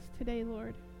today,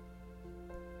 Lord.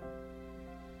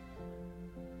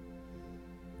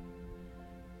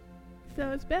 So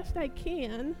as best I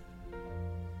can,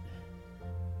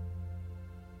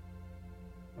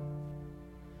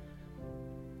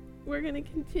 we're going to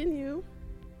continue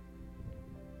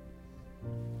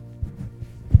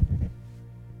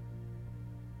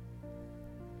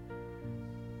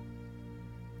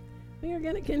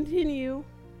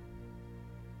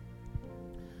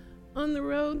on the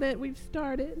road that we've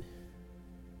started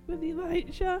with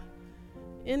Elijah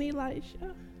and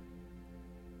Elisha.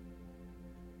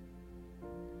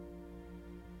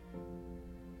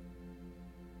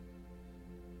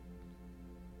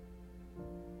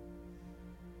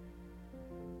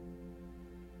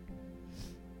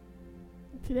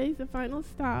 Today's the final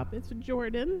stop. It's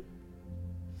Jordan.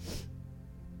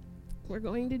 We're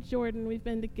going to Jordan. We've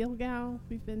been to Gilgal.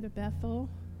 We've been to Bethel.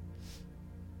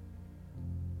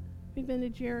 We've been to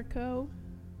Jericho.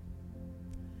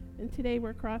 And today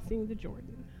we're crossing the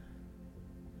Jordan.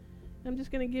 I'm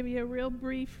just going to give you a real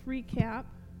brief recap.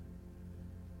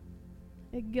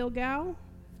 At Gilgal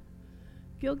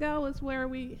is where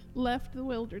we left the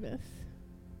wilderness.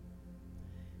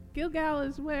 Gilgal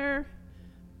is where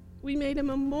we made a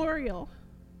memorial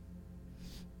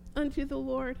unto the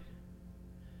Lord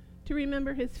to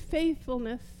remember his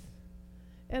faithfulness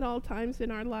at all times in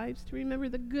our lives, to remember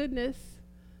the goodness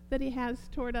that he has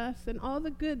toward us and all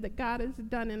the good that God has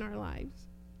done in our lives.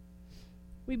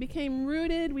 We became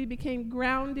rooted, we became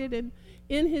grounded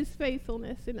in his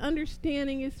faithfulness and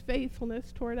understanding his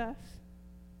faithfulness toward us.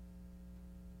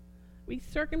 We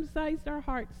circumcised our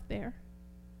hearts there.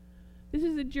 This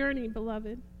is a journey,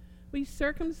 beloved. We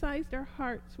circumcised our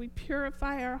hearts. We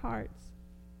purify our hearts.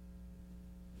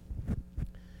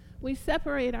 We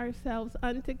separate ourselves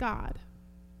unto God.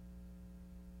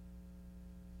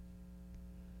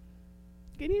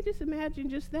 Can you just imagine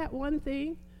just that one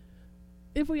thing?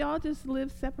 If we all just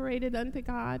live separated unto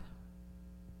God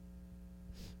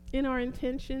in our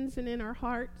intentions and in our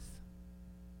hearts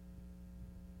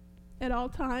at all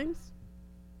times?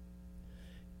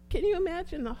 Can you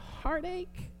imagine the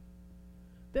heartache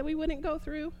that we wouldn't go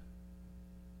through?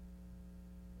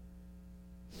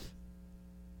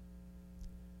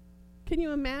 Can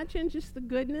you imagine just the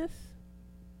goodness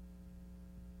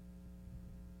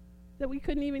that we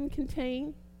couldn't even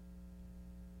contain?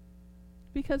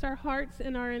 Because our hearts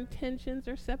and our intentions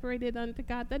are separated unto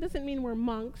God. That doesn't mean we're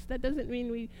monks. That doesn't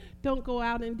mean we don't go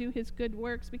out and do his good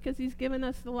works, because he's given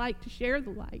us the light to share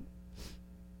the light.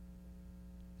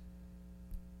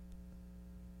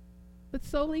 But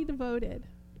solely devoted,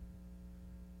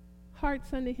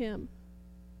 hearts unto him.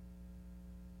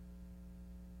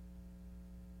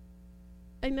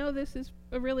 I know this is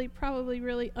a probably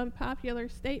really unpopular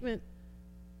statement,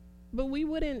 but we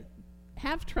wouldn't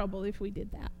have trouble if we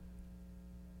did that.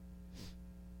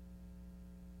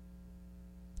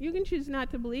 You can choose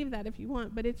not to believe that if you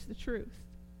want, but it's the truth.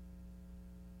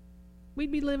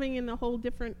 We'd be living in a whole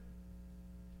different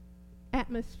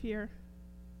atmosphere.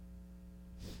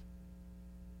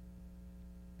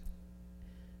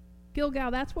 Gilgal,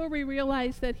 that's where we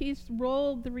realize that he's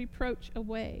rolled the reproach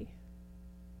away.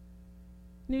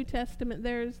 New Testament,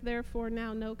 there is therefore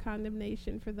now no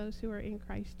condemnation for those who are in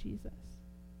Christ Jesus.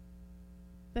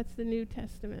 That's the New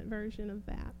Testament version of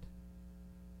that.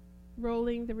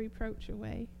 Rolling the reproach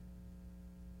away.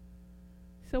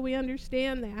 So we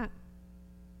understand that.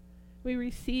 We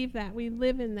receive that. We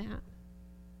live in that.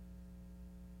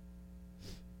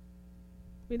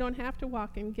 We don't have to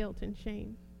walk in guilt and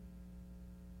shame.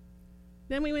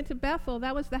 Then we went to Bethel.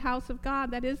 That was the house of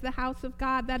God. That is the house of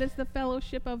God. That is the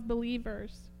fellowship of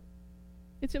believers.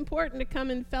 It's important to come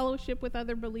in fellowship with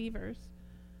other believers,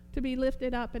 to be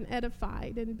lifted up and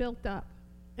edified and built up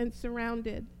and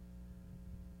surrounded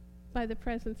by the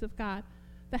presence of God.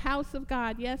 The house of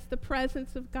God, yes, the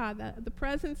presence of God, the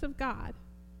presence of God.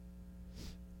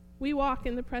 We walk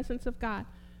in the presence of God.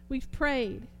 We've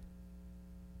prayed.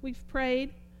 We've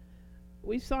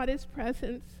sought his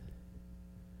presence.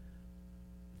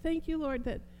 Thank you, Lord,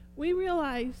 that we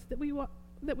realize that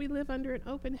we live under an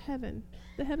open heaven.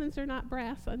 The heavens are not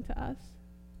brass unto us.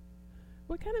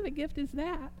 What kind of a gift is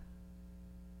that?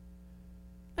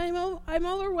 I'm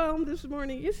overwhelmed this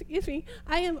morning. Excuse me.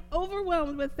 I am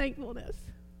overwhelmed with thankfulness.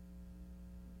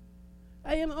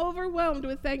 I am overwhelmed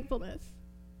with thankfulness.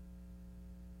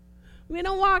 We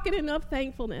don't walk in enough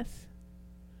thankfulness.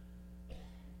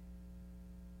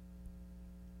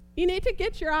 You need to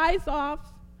get your eyes off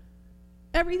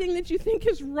everything that you think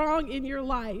is wrong in your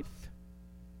life.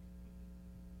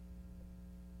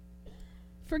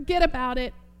 Forget about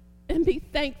it and be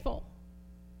thankful.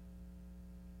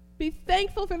 Be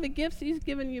thankful for the gifts he's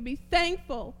given you. Be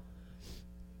thankful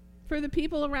for the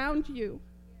people around you.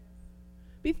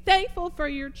 Be thankful for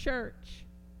your church.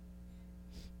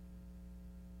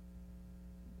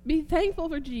 Be thankful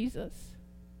for Jesus.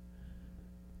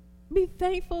 Be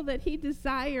thankful that he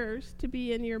desires to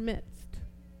be in your midst.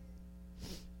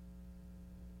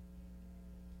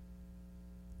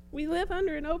 We live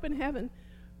under an open heaven.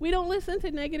 We don't listen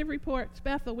to negative reports,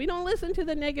 Bethel. We don't listen to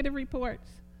the negative reports,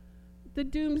 the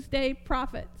doomsday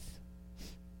prophets.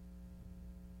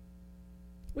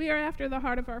 We are after the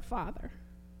heart of our Father.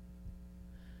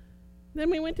 Then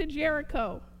we went to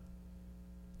Jericho.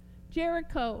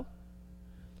 Jericho.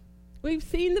 We've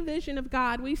seen the vision of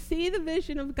God. We see the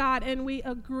vision of God and we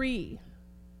agree.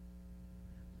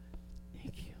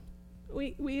 Thank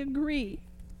you. We agree.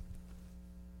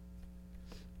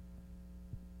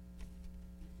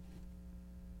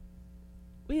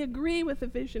 We agree with the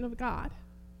vision of God.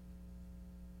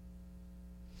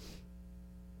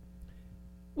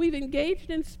 We've engaged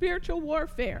in spiritual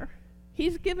warfare.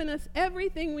 He's given us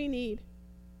everything we need.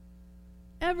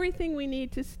 Everything we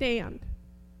need to stand.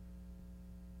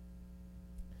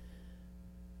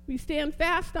 We stand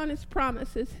fast on his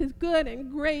promises, his good and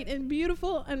great and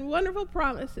beautiful and wonderful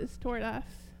promises toward us.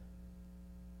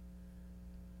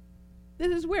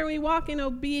 This is where we walk in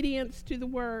obedience to the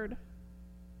word.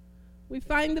 We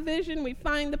find the vision, we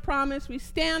find the promise, we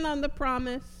stand on the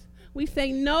promise, we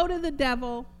say no to the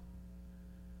devil.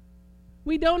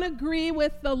 We don't agree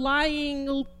with the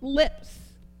lying lips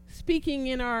speaking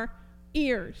in our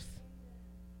ears.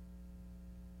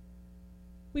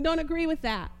 We don't agree with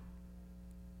that.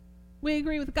 We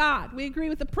agree with God. We agree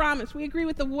with the promise. We agree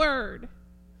with the word.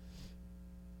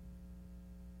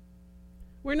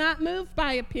 We're not moved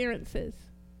by appearances.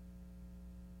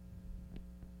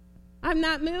 I'm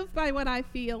not moved by what I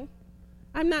feel.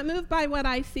 I'm not moved by what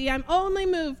I see. I'm only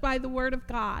moved by the word of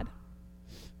God.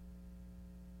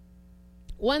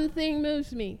 One thing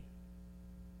moves me,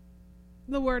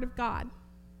 the word of God.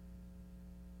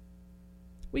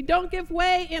 We don't give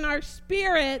way in our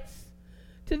spirits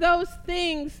to those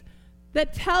things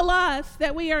that tell us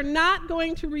that we are not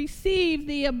going to receive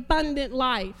the abundant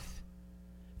life,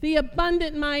 the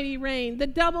abundant mighty rain, the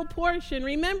double portion.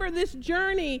 Remember this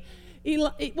journey.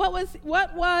 What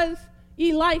was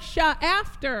Elisha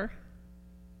after?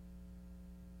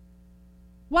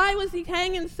 Why was he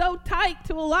hanging so tight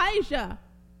to Elijah?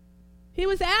 He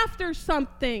was after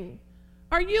something.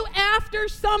 Are you after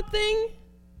something?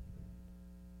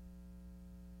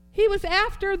 He was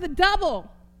after the double.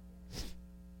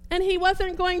 And he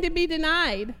wasn't going to be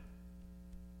denied.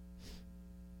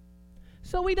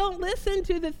 So we don't listen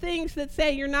to the things that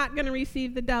say you're not going to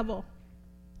receive the double.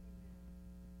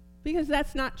 Because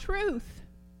that's not truth.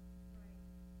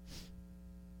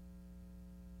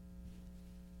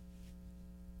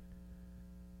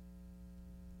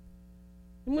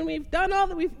 And when we've done all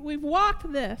that, we've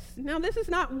walked this. Now this is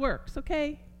not works,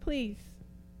 okay? Please.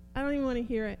 I don't even want to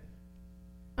hear it.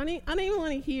 I don't even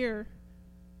want to hear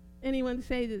anyone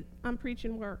say that I'm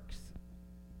preaching works.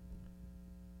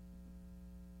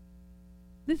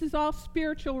 This is all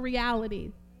spiritual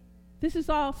reality. This is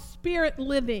all spirit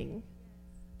living.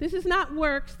 This is not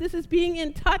works. This is being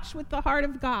in touch with the heart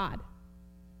of God.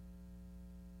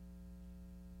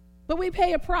 But we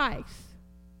pay a price.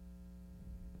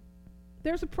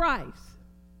 There's a price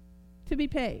to be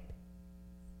paid.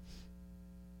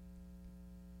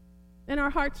 And our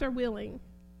hearts are willing.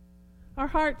 Our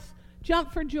hearts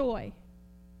jump for joy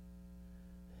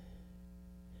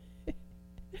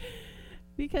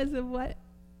because of what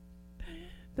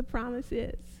the promise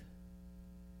is.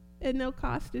 And no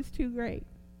cost is too great.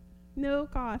 No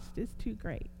cost is too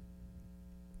great.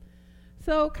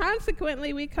 So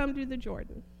consequently, we come to the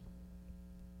Jordan.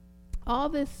 All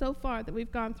this so far that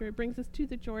we've gone through brings us to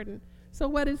the Jordan. So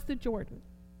what is the Jordan?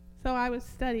 So I was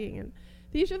studying, and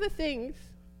these are the things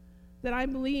that I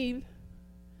believe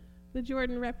the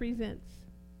Jordan represents.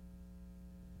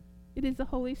 It is a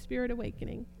Holy Spirit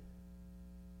awakening.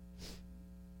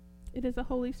 It is a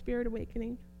Holy Spirit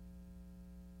awakening.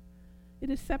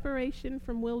 It is separation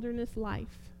from wilderness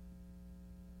life.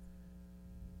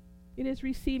 It is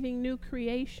receiving new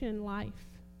creation life.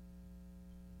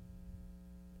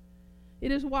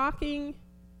 It is walking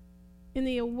in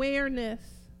the awareness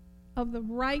of the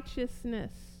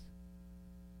righteousness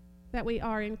that we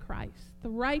are in Christ. The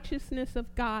righteousness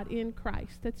of God in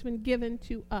Christ that's been given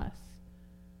to us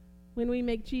when we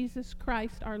make Jesus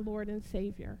Christ our Lord and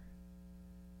Savior.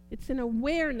 It's an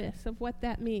awareness of what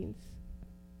that means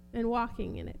and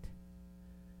walking in it.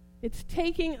 It's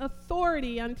taking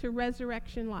authority unto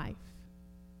resurrection life.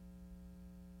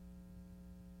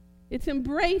 It's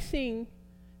embracing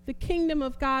the kingdom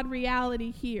of God reality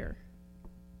here.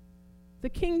 The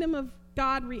kingdom of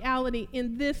God reality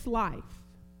in this life.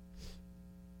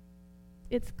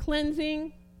 It's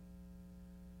cleansing.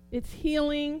 It's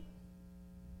healing.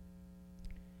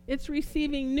 It's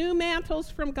receiving new mantles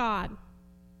from God.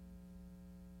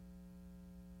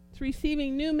 It's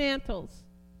receiving new mantles.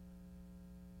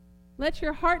 Let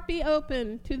your heart be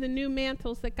open to the new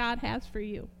mantles that God has for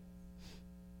you.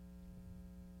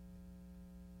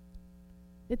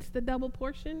 It's the double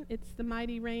portion. It's the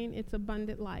mighty rain. It's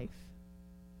abundant life.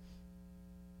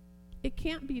 It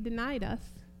can't be denied us.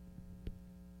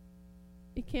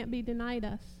 It can't be denied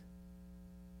us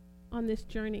on this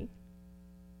journey.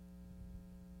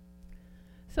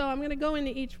 So I'm going to go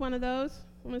into each one of those.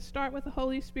 I'm going to start with the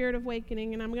Holy Spirit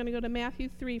awakening, and I'm going to go to Matthew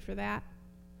 3 for that.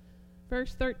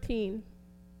 Verse 13.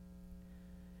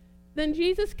 Then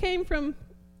Jesus came from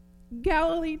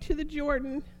Galilee to the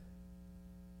Jordan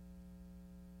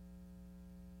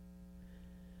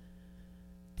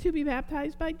to be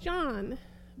baptized by John.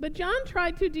 But John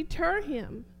tried to deter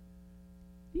him.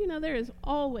 You know, there is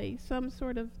always some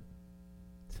sort of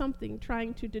something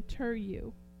trying to deter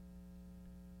you.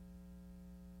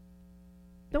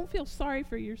 Don't feel sorry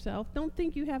for yourself. Don't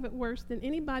think you have it worse than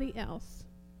anybody else.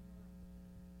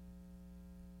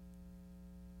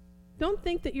 Don't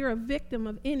think that you're a victim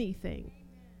of anything.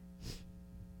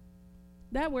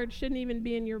 That word shouldn't even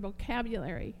be in your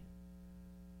vocabulary.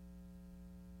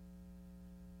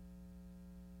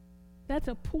 That's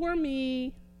a poor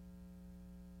me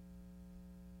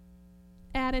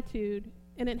attitude,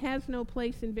 and it has no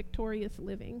place in victorious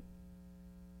living.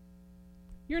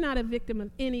 You're not a victim of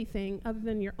anything other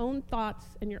than your own thoughts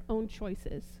and your own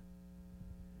choices.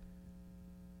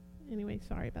 Anyway,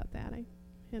 sorry about that. I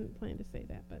hadn't planned to say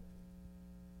that, but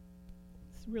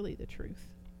it's really the truth.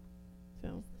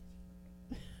 So,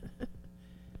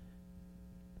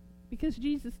 because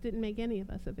Jesus didn't make any of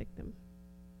us a victim.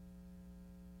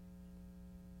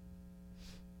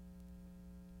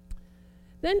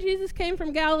 Then Jesus came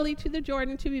from Galilee to the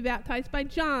Jordan to be baptized by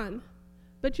John.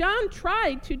 But John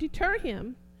tried to deter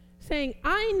him, saying,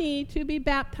 I need to be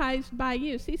baptized by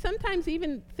you. See, sometimes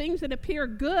even things that appear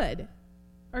good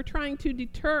are trying to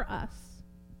deter us.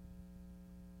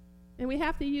 And we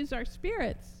have to use our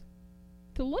spirits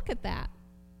to look at that.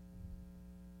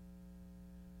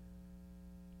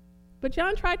 But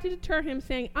John tried to deter him,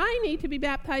 saying, I need to be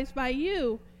baptized by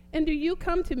you, and do you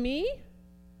come to me?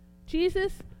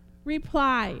 Jesus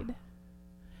replied,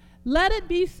 let it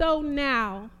be so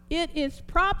now. It is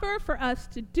proper for us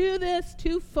to do this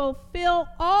to fulfill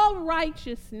all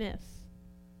righteousness.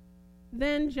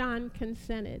 Then John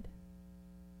consented.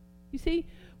 You see,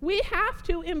 we have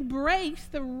to embrace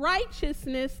the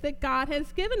righteousness that God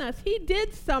has given us. He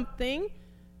did something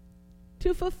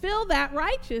to fulfill that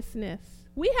righteousness.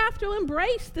 We have to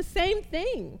embrace the same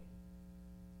thing.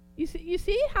 You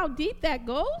see how deep that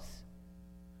goes?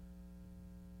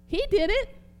 He did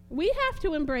it. We have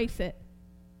to embrace it.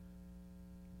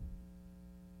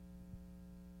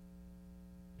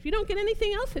 If you don't get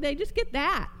anything else today, just get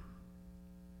that.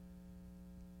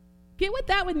 Get what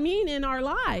that would mean in our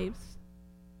lives.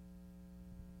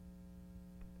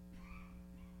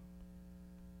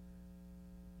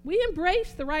 We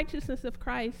embrace the righteousness of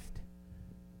Christ,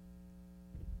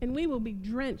 and we will be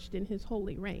drenched in his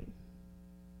holy rain.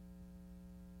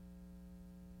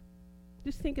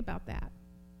 Just think about that.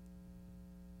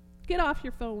 Get off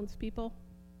your phones, people.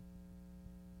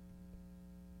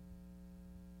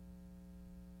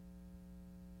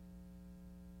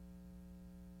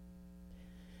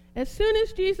 As soon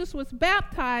as Jesus was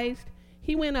baptized,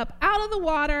 he went up out of the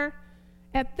water.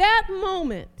 At that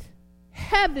moment,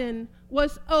 heaven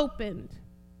was opened.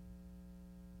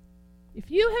 If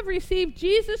you have received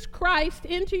Jesus Christ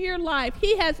into your life,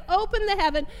 he has opened the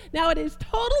heaven. Now it is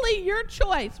totally your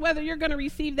choice whether you're going to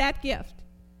receive that gift.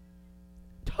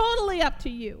 Totally up to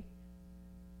you.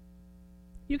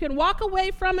 You can walk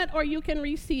away from it or you can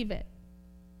receive it.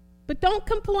 But don't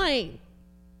complain.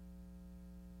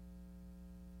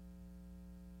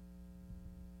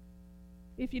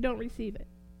 If you don't receive it.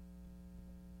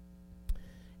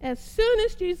 As soon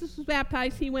as Jesus was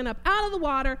baptized, he went up out of the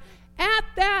water. At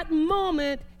that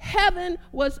moment, heaven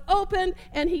was opened,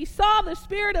 and he saw the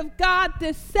Spirit of God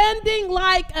descending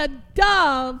like a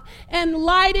dove and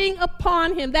lighting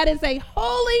upon him. That is a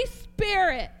Holy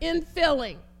Spirit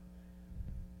infilling.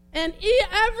 And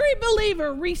every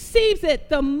believer receives it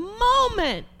the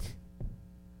moment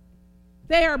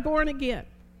they are born again.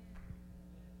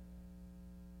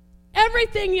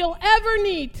 Everything you'll ever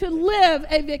need to live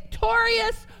a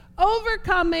victorious,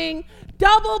 overcoming,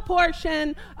 double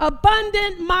portion,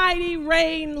 abundant, mighty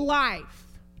rain life.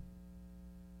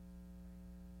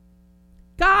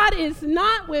 God is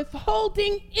not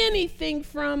withholding anything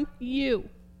from you.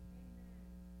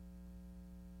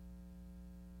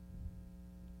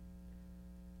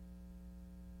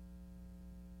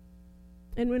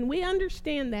 And when we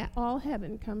understand that, all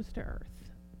heaven comes to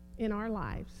earth in our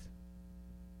lives.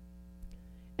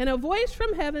 And a voice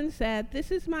from heaven said,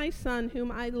 "This is my Son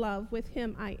whom I love. With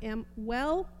him I am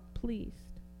well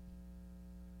pleased."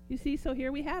 You see, so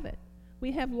here we have it.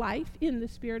 We have life in the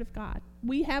Spirit of God.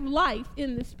 We have life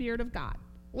in the Spirit of God.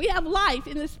 We have life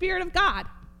in the Spirit of God.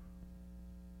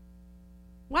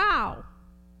 Wow.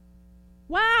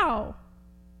 Wow.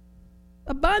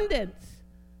 Abundance.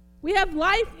 We have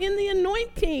life in the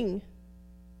anointing.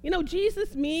 You know,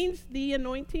 Jesus means the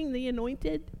anointing, the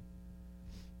anointed.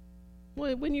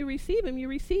 Well, when you receive him, you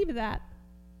receive that,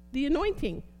 the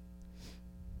anointing.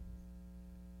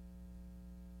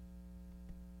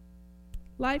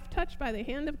 Life touched by the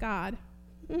hand of God.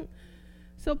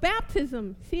 So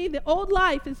baptism, see, the old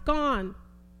life is gone.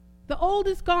 The old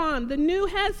is gone. The new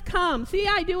has come. See,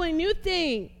 I do a new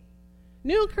thing.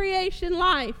 New creation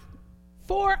life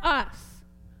for us.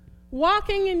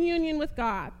 Walking in union with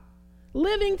God.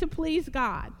 Living to please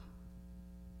God.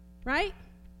 Right?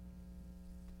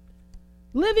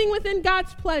 Living within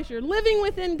God's pleasure. Living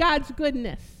within God's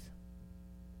goodness.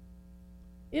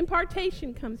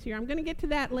 Impartation comes here. I'm going to get to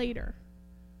that later.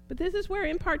 But this is where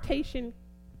impartation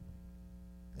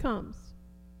comes.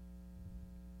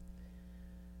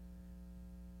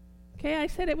 Okay, I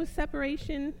said it was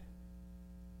separation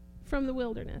from the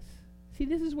wilderness. See,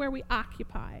 this is where we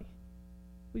occupy.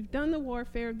 We've done the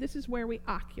warfare. This is where we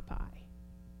occupy.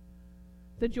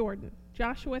 The Jordan.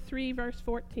 Joshua 3, verse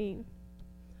 14.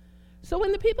 So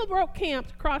when the people broke camp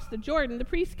across the Jordan, the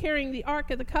priests carrying the Ark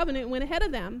of the Covenant went ahead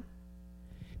of them.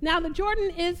 Now the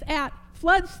Jordan is at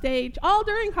flood stage all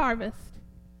during harvest.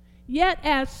 Yet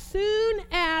as soon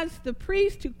as the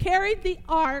priest who carried the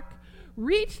ark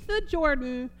reached the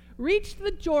Jordan,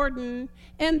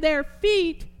 and their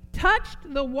feet touched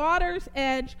the water's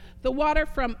edge, the water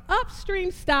from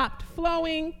upstream stopped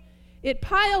flowing. It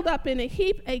piled up in a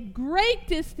heap a great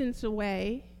distance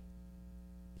away.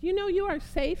 Do you know you are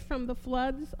safe from the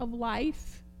floods of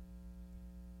life?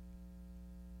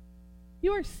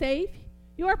 You are safe.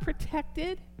 You are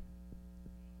protected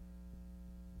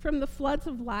from the floods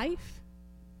of life.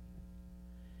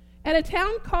 At a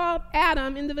town called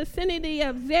Adam in the vicinity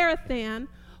of Zarethan,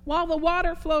 while the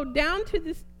water flowing down to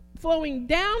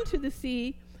the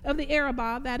sea of the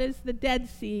Arabah, that is the Dead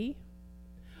Sea,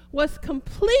 was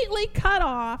completely cut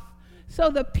off,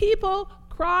 so the people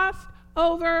crossed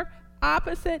over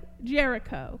opposite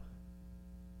Jericho.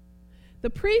 The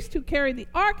priest who carried the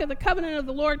Ark of the Covenant of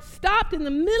the Lord stopped in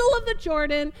the middle of the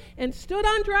Jordan and stood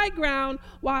on dry ground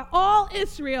while all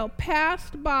Israel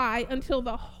passed by until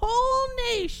the whole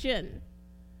nation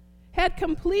had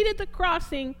completed the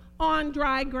crossing on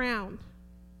dry ground.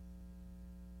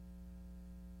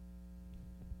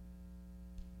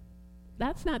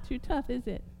 That's not too tough, is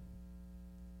it?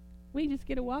 We just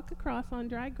get to walk across on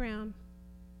dry ground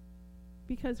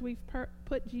because we've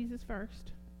put Jesus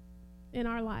first in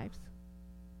our lives.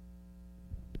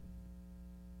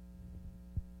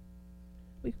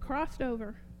 We've crossed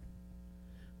over.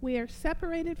 We are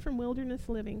separated from wilderness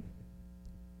living.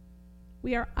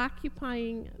 We are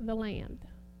occupying the land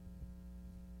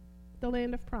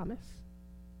of promise.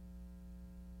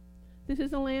 This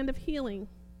is a land of healing,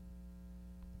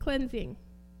 cleansing.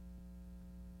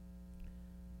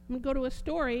 I'm going to go to a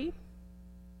story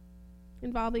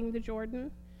involving the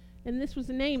Jordan, and this was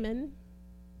Naaman.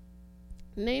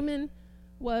 Naaman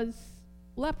was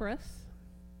leprous.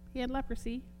 He had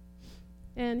leprosy.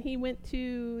 And he went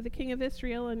to the king of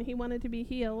Israel, and he wanted to be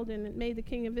healed, and it made the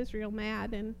king of Israel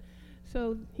mad, and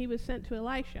so he was sent to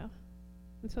Elisha.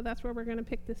 And so that's where we're going to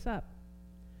pick this up.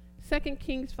 2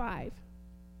 Kings 5,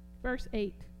 verse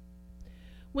 8.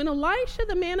 When Elisha,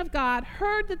 the man of God,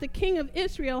 heard that the king of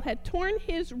Israel had torn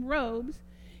his robes,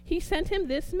 he sent him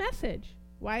this message.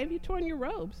 Why have you torn your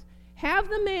robes? Have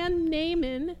the man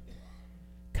Naaman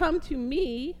come to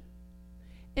me,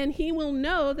 and he will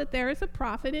know that there is a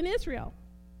prophet in Israel.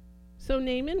 So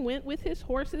Naaman went with his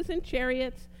horses and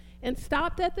chariots and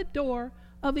stopped at the door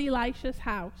of Elisha's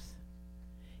house.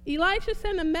 Elisha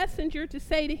sent a messenger to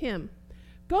say to him,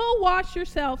 "Go wash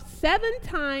yourself 7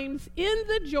 times in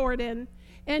the Jordan,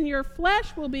 and your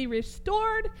flesh will be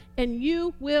restored, and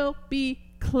you will be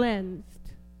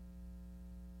cleansed."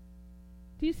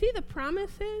 Do you see the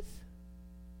promises?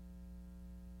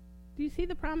 Do you see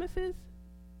the promises?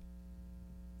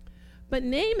 But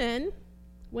Naaman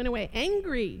went away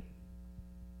angry.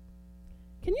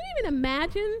 Can you even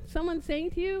imagine someone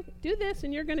saying to you, do this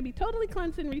and you're going to be totally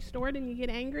cleansed and restored, and you get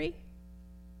angry?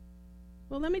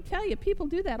 Well, let me tell you, people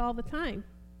do that all the time.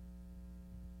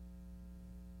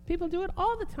 People do it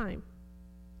all the time.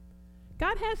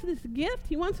 God has this gift.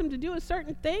 He wants them to do a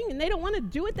certain thing, and they don't want to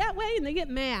do it that way, and they get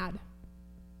mad.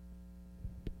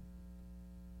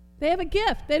 They have a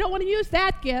gift. They don't want to use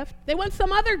that gift. They want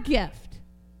some other gift.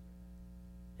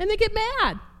 And they get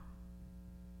mad.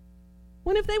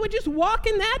 When if they would just walk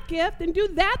in that gift and do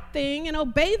that thing and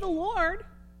obey the Lord,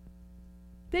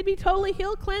 they'd be totally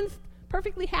healed, cleansed,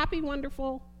 perfectly happy,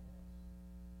 wonderful.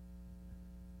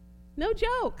 No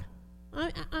joke.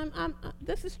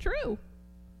 This is true.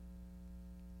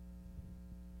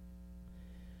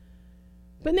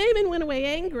 But Naaman went away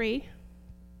angry.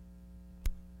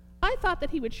 I thought that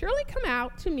he would surely come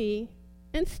out to me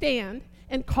and stand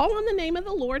and call on the name of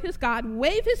the Lord his God,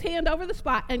 wave his hand over the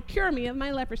spot, and cure me of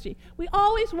my leprosy. We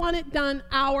always want it done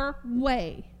our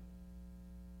way.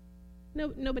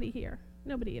 No, nobody here.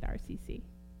 Nobody at RCC.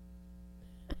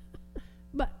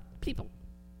 But people,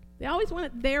 they always want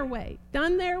it their way,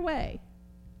 done their way.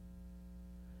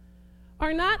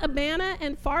 Are not Abana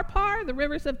and Pharpar, the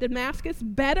rivers of Damascus,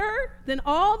 better than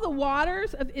all the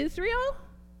waters of Israel?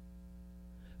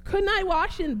 Couldn't I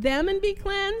wash in them and be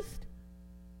cleansed?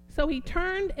 So he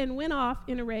turned and went off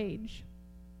in a rage.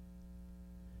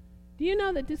 Do you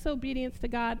know that disobedience to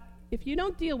God, if you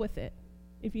don't deal with it,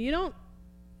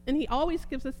 and he always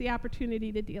gives us the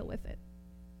opportunity to deal with it,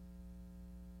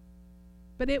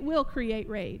 but it will create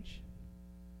rage,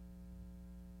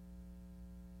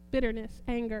 bitterness,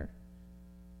 anger.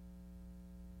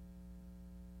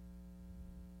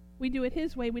 We do it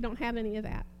his way, we don't have any of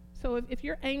that. So if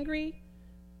you're angry,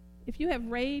 if you have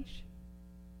rage,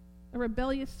 a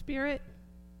rebellious spirit,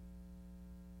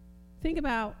 think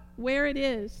about where it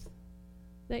is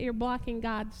that you're blocking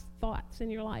God's thoughts in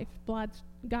your life,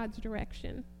 God's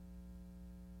direction,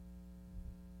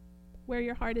 where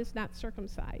your heart is not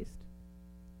circumcised.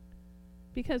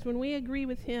 Because when we agree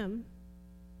with him,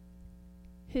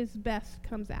 his best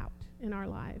comes out in our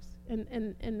lives.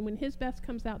 And when his best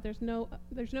comes out, there's no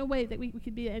way that we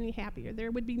could be any happier.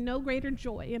 There would be no greater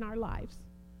joy in our lives.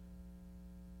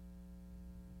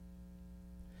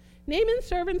 Naaman's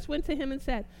servants went to him and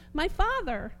said, "My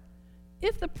father,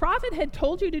 if the prophet had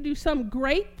told you to do some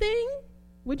great thing,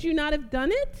 would you not have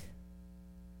done it?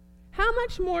 How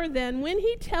much more then when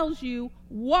he tells you,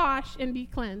 wash and be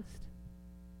cleansed?"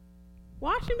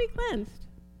 Wash and be cleansed.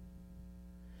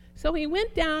 So he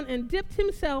went down and dipped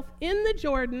himself in the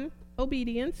Jordan,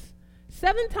 obedience,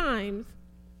 7 times,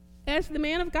 as the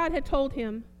man of God had told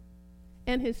him,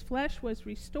 and his flesh was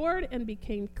restored and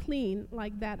became clean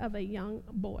like that of a young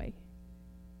boy.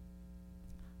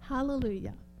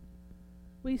 Hallelujah.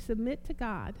 We submit to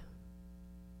God.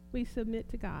 We submit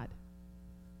to God.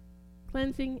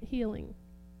 Cleansing, healing.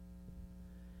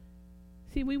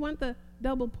 See, we want the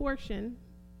double portion.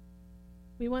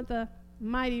 We want the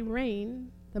mighty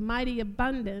rain, the mighty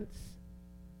abundance.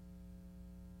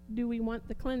 Do we want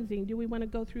the cleansing? Do we want to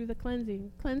go through the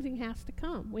cleansing? Cleansing has to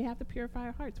come. We have to purify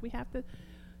our hearts. We have to,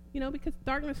 because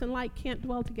darkness and light can't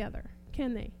dwell together,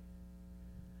 can they?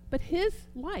 But his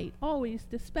light always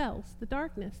dispels the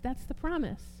darkness. That's the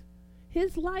promise.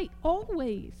 His light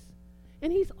always.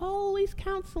 And he's always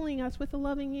counseling us with a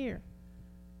loving ear.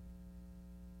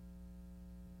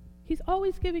 He's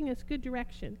always giving us good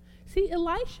direction. See,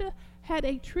 Elisha had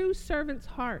a true servant's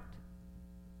heart.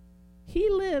 He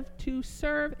lived to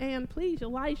serve and please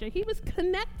Elijah. He was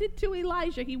connected to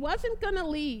Elijah. He wasn't going to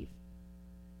leave.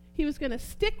 He was going to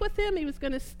stick with him. He was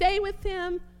going to stay with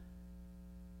him.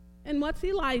 And what's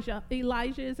Elijah?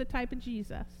 Elijah is a type of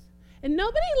Jesus. And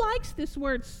nobody likes this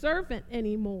word servant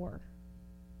anymore.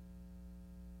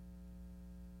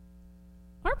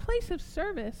 Our place of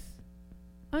service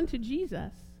unto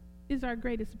Jesus is our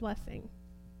greatest blessing.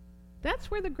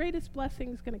 That's where the greatest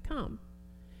blessing is going to come.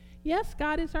 Yes,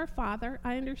 God is our Father.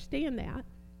 I understand that.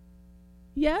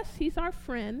 Yes, he's our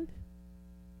friend.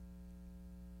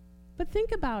 But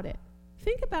think about it.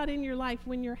 Think about in your life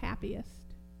when you're happiest.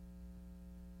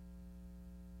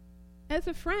 As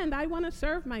a friend, I want to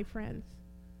serve my friends.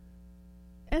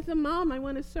 As a mom, I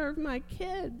want to serve my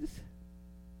kids.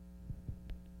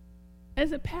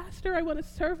 As a pastor, I want to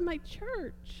serve my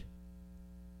church.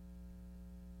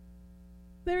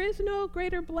 There is no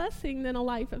greater blessing than a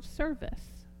life of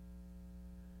service.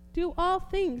 Do all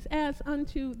things as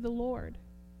unto the Lord.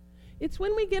 It's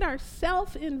when we get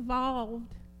ourselves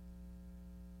involved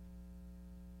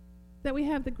that we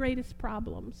have the greatest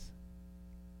problems.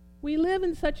 We live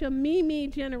in such a me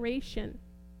generation.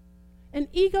 an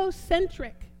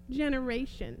egocentric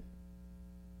generation.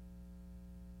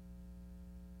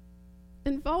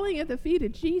 And falling at the feet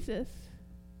of Jesus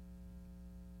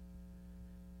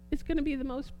is going to be the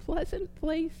most pleasant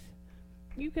place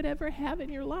you could ever have in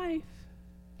your life.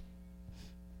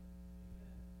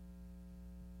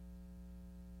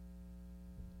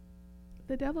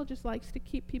 The devil just likes to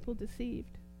keep people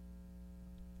deceived.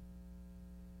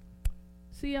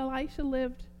 See, Elisha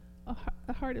lived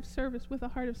a heart of service with a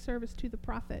heart of service to the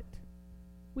prophet.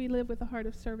 We live with a heart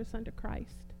of service unto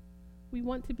Christ. We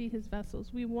want to be his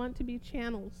vessels. We want to be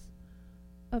channels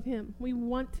of him. We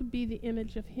want to be the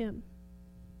image of him.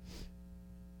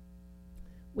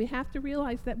 We have to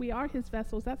realize that we are his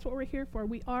vessels. That's what we're here for.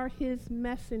 We are his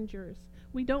messengers.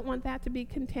 We don't want that to be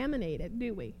contaminated,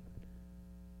 do we?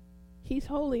 He's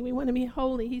holy. We want to be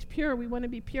holy. He's pure. We want to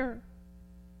be pure.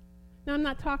 Now, I'm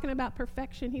not talking about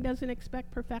perfection. He doesn't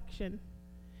expect perfection.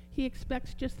 He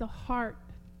expects just a heart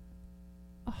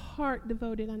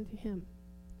devoted unto him,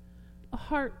 a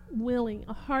heart willing,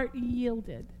 a heart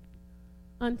yielded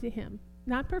unto him.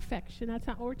 Not perfection. That's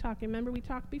not what we're talking. Remember, we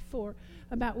talked before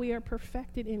about we are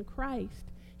perfected in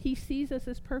Christ. He sees us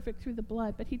as perfect through the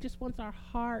blood, but he just wants our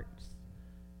hearts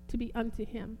to be unto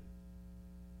him.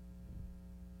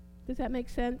 Does that make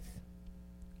sense?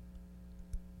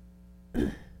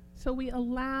 So we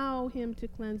allow him to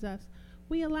cleanse us.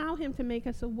 We allow him to make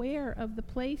us aware of the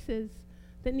places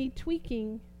that need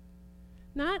tweaking.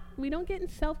 We don't get in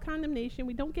self-condemnation.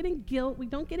 We don't get in guilt. We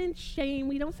don't get in shame.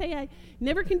 We don't say, I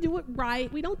never can do it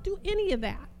right. We don't do any of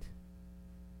that.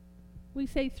 We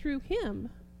say, through him,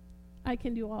 I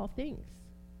can do all things.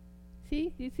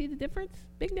 See? Do you see the difference?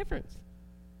 Big difference.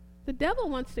 The devil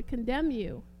wants to condemn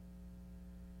you.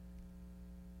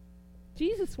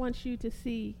 Jesus wants you to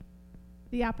see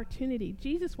the opportunity.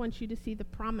 Jesus wants you to see the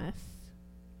promise.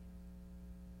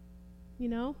 You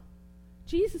know?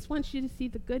 Jesus wants you to see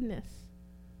the goodness,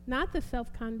 not the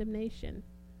self-condemnation,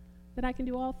 that I can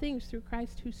do all things through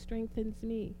Christ who strengthens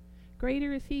me.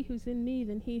 Greater is he who's in me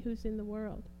than he who's in the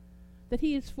world. That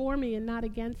he is for me and not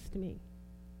against me.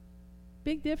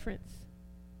 Big difference.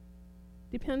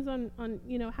 Depends on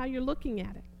how you're looking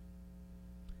at it.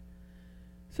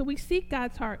 So we seek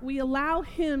God's heart. We allow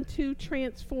him to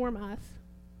transform us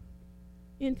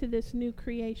into this new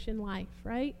creation life,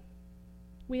 right?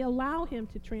 We allow him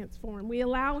to transform. We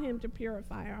allow him to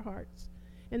purify our hearts.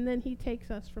 And then he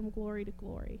takes us from glory to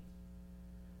glory.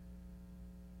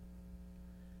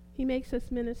 He makes us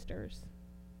ministers.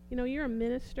 You're a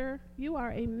minister. You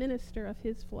are a minister of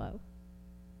his flow.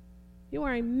 You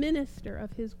are a minister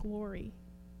of his glory.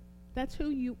 That's who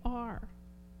you are.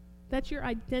 That's your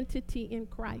identity in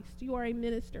Christ. You are a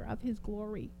minister of his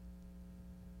glory.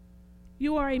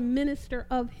 You are a minister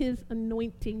of his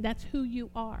anointing. That's who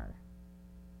you are.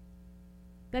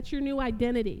 That's your new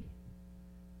identity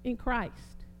in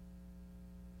Christ.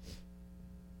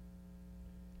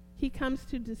 He comes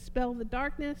to dispel the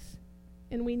darkness,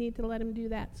 and we need to let him do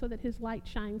that so that his light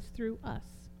shines through us.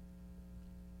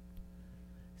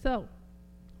 So,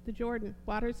 the Jordan,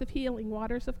 waters of healing,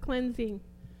 waters of cleansing.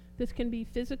 This can be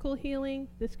physical healing.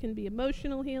 This can be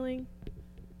emotional healing. It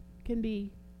can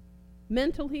be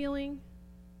mental healing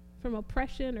from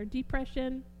oppression or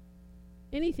depression.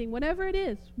 Anything, whatever it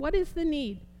is. What is the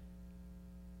need?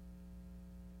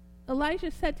 Elijah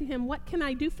said to him, "What can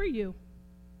I do for you?"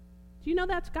 Do you know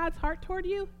that's God's heart toward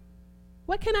you?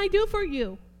 What can I do for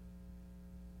you?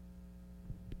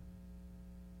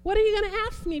 What are you going to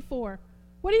ask me for?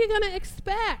 What are you going to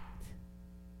expect?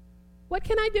 What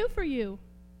can I do for you?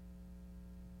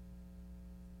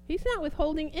 He's not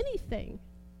withholding anything.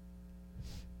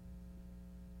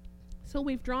 So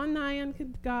we've drawn nigh unto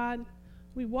God.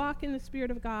 We walk in the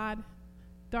Spirit of God.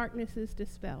 Darkness is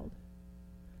dispelled.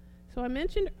 So I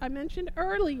mentioned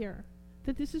earlier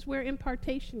that this is where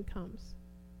impartation comes.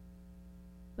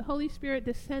 The Holy Spirit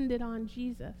descended on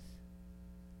Jesus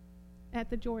at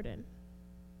the Jordan.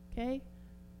 Okay?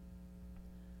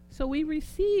 So we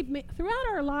receive, throughout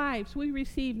our lives, we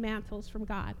receive mantles from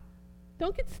God.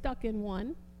 Don't get stuck in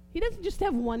one. He doesn't just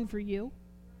have one for you.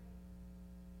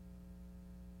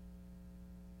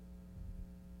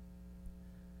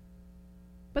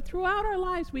 But throughout our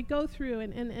lives, we go through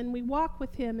and we walk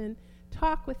with him and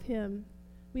talk with him.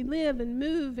 We live and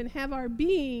move and have our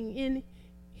being in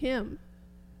him.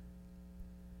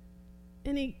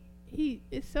 And he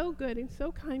is so good and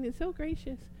so kind and so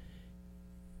gracious.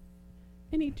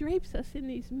 And he drapes us in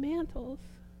these mantles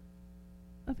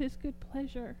of his good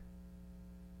pleasure,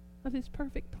 of his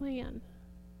perfect plan.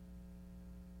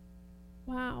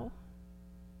 Wow.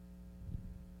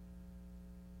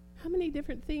 How many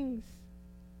different things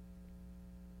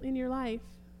in your life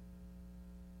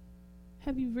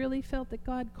have you really felt that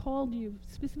God called you,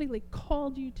 specifically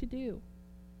called you to do?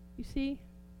 You see,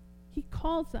 he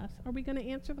calls us. Are we going to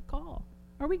answer the call?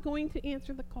 Are we going to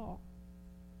answer the call?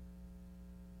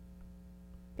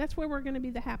 That's where we're going to be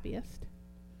the happiest.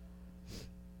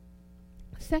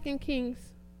 2 Kings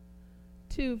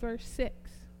 2, verse 6.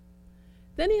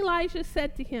 Then Elijah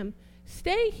said to him,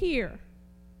 "Stay here.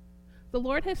 The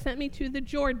Lord has sent me to the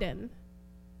Jordan."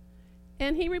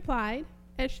 And he replied,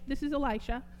 this is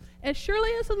Elisha, "As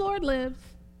surely as the Lord lives,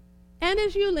 and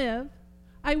as you live,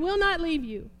 I will not leave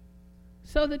you."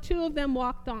 So the two of them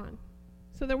walked on.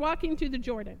 So they're walking to the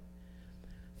Jordan.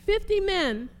 50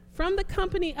 men from the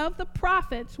company of the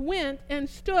prophets went and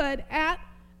stood at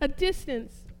a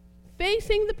distance,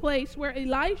 facing the place where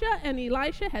Elijah and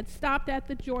Elisha had stopped at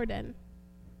the Jordan.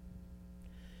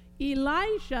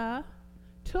 Elijah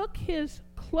took his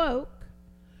cloak,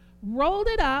 rolled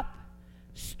it up,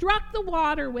 struck the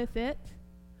water with it.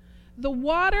 The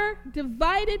water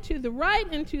divided to the right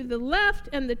and to the left,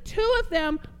 and the two of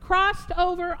them crossed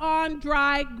over on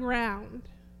dry ground.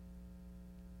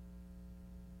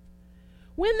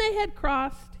 When they had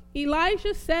crossed,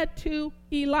 Elijah said to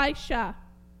Elisha,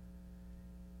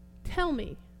 "Tell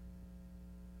me,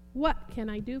 what can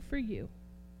I do for you?"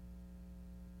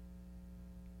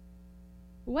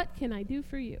 What can I do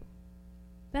for you?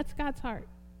 That's God's heart.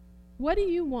 What do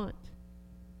you want?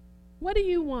 What do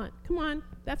you want? Come on,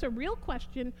 that's a real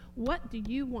question. What do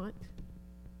you want?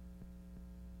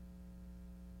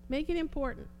 Make it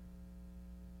important.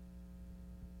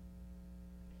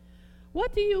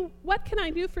 What can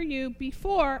I do for you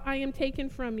before I am taken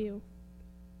from you?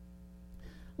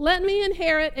 Let me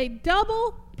inherit a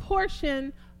double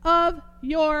portion of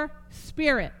your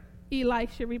spirit,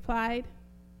 Elisha replied.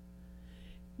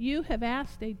 You have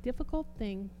asked a difficult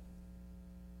thing.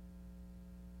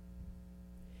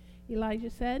 Elijah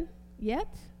said,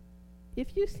 "Yet,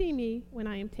 if you see me when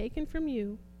I am taken from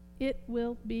you, it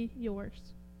will be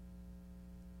yours."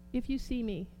 If you see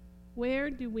me,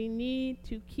 where do we need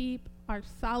to keep our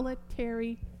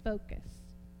solitary focus?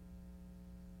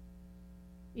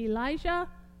 Elijah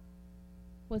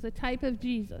was a type of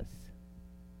Jesus.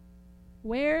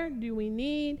 Where do we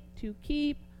need to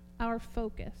keep our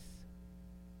focus?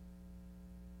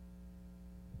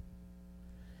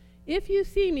 If you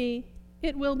see me,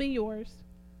 it will be yours.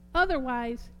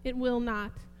 Otherwise, it will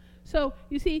not. So,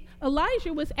 you see,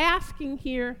 Elisha was asking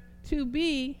here to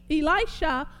be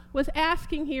Elijah's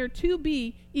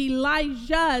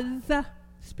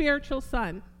spiritual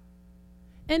son,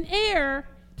 an heir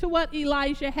to what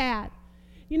Elijah had.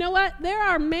 You know what? There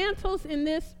are mantles in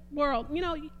this world. You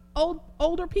know,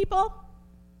 older people,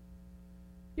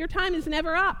 your time is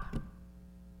never up.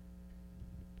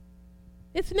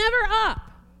 It's never up.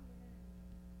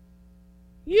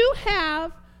 You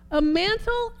have a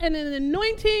mantle and an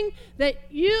anointing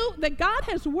that God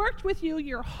has worked with you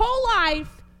your whole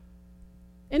life,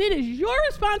 and it is your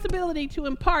responsibility to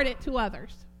impart it to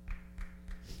others.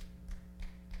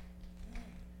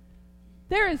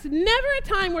 There is never a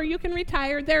time where you can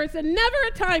retire. There is never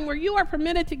a time where you are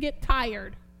permitted to get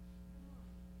tired.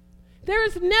 There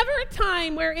is never a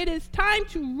time where it is time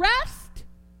to rest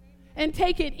and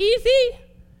take it easy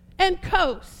and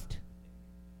coast.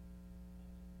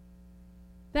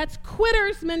 That's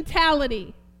quitter's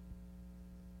mentality.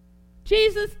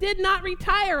 Jesus did not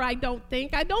retire, I don't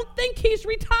think. I don't think he's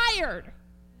retired.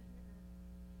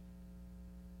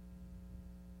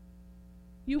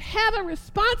 You have a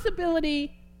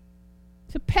responsibility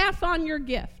to pass on your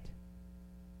gift,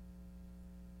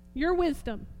 your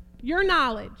wisdom, your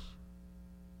knowledge.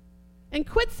 And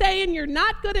quit saying you're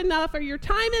not good enough, or your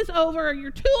time is over, or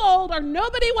you're too old, or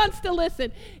nobody wants to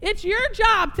listen. It's your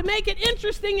job to make it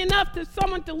interesting enough to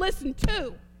someone to listen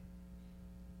to.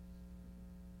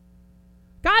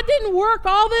 God didn't work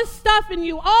all this stuff in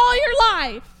you all your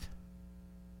life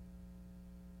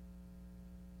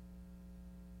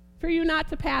for you not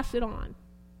to pass it on.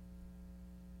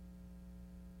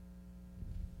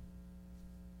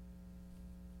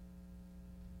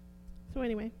 So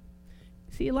anyway.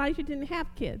 See, Elijah didn't have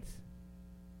kids.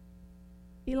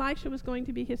 Elisha was going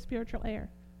to be his spiritual heir.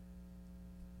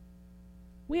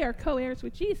 We are co-heirs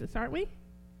with Jesus, aren't we?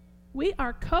 We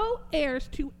are co-heirs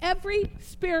to every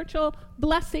spiritual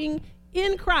blessing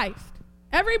in Christ.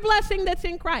 Every blessing that's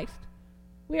in Christ.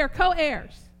 We are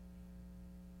co-heirs.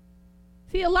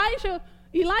 See, Elisha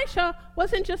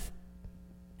wasn't just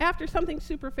after something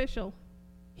superficial.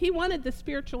 He wanted the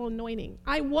spiritual anointing.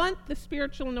 I want the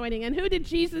spiritual anointing. And who did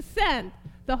Jesus send?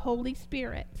 The Holy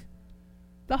Spirit.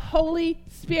 The Holy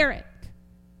Spirit.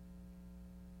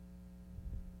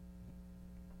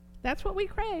 That's what we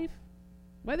crave.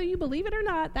 Whether you believe it or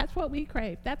not, that's what we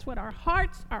crave. That's what our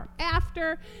hearts are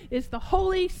after, is the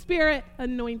Holy Spirit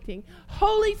anointing,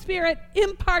 Holy Spirit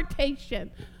impartation,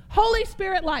 Holy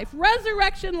Spirit life,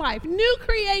 resurrection life, new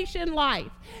creation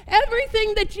life,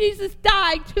 everything that Jesus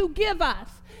died to give us,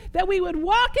 that we would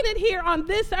walk in it here on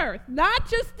this earth.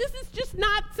 This is just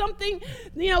not something,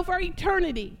 for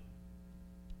eternity.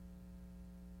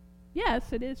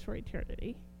 Yes, it is for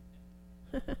eternity.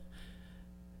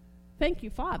 Thank you,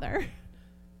 Father.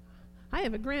 I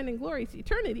have a grand and glorious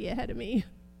eternity ahead of me.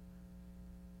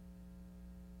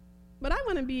 But I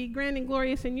want to be grand and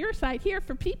glorious in your sight here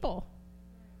for people.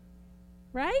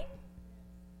 Right?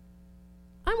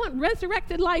 I want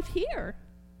resurrected life here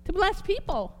to bless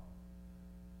people.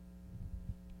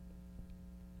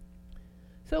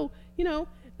 So,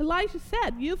 Elijah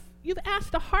said, you've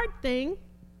asked a hard thing,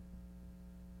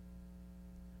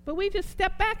 but we just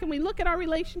step back and we look at our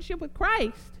relationship with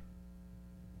Christ.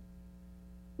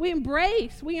 We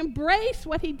embrace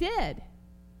what he did.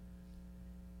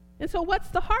 And so what's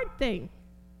the hard thing?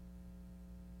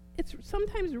 It's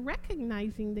sometimes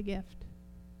recognizing the gift.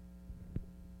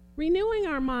 Renewing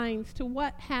our minds to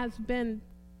what has been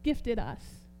gifted us.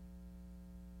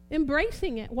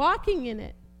 Embracing it, walking in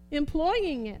it,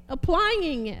 employing it,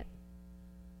 applying it.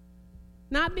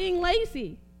 Not being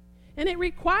lazy. And it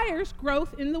requires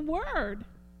growth in the Word.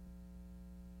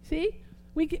 See?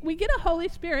 We get a Holy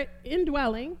Spirit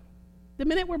indwelling the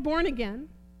minute we're born again.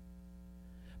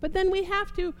 But then we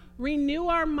have to renew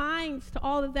our minds to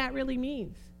all that really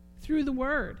means through the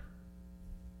Word.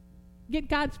 Get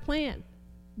God's plan.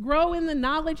 Grow in the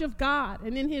knowledge of God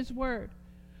and in his Word.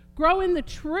 Grow in the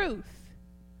truth.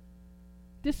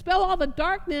 Dispel all the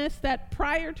darkness that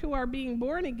prior to our being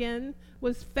born again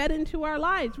was fed into our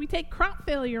lives. We take crop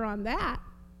failure on that.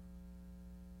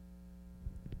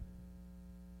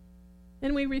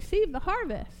 And we receive the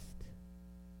harvest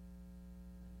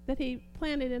that he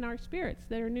planted in our spirits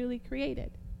that are newly created.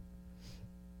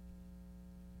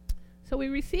 So we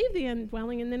receive the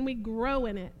indwelling and then we grow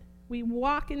in it. We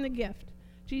walk in the gift.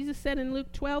 Jesus said in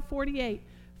Luke 12:48,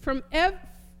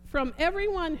 from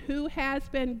everyone who has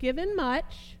been given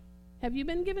much, have you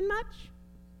been given much?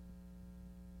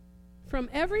 From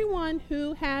everyone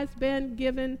who has been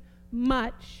given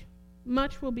much,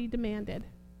 much will be demanded.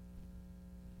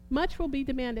 Much will be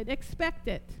demanded. Expect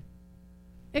it.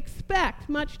 Expect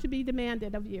much to be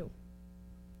demanded of you.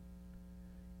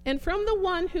 And from the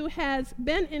one who has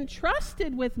been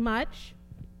entrusted with much,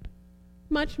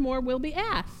 much more will be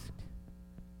asked.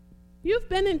 You've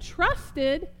been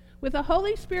entrusted with a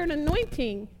Holy Spirit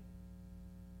anointing.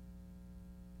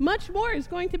 Much more is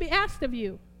going to be asked of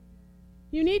you.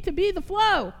 You need to be the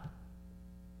flow.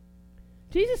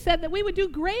 Jesus said that we would do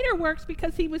greater works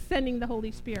because he was sending the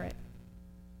Holy Spirit.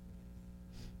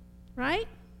 Right?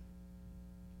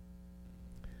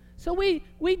 So we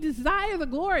desire the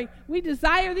glory. We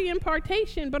desire the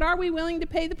impartation, but are we willing to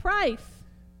pay the price?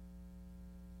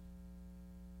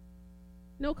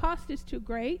 No cost is too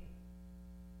great.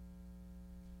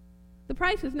 The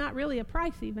price is not really a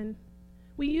price even.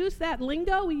 We use that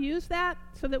lingo, we use that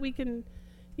so that we can,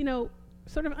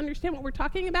 sort of understand what we're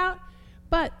talking about.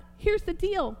 But here's the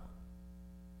deal.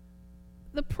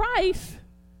 The price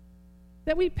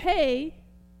that we pay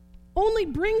only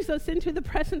brings us into the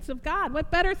presence of God.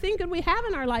 What better thing could we have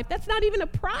in our life? That's not even a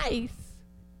price.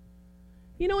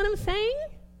 You know what I'm saying?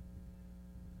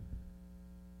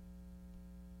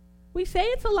 We say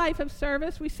it's a life of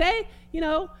service. We say,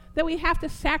 that we have to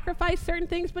sacrifice certain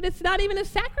things, but it's not even a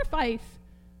sacrifice.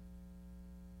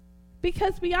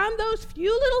 Because beyond those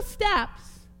few little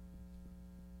steps,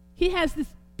 he has this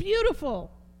beautiful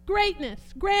greatness,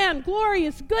 grand,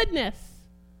 glorious goodness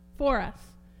for us.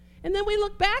 And then we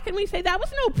look back and we say, that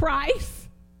was no price.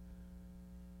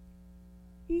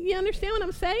 You understand what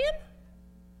I'm saying?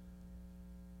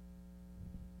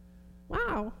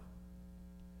 Wow.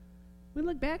 We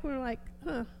look back and we're like,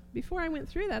 before I went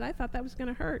through that, I thought that was going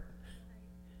to hurt.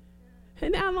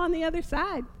 And now I'm on the other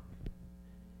side.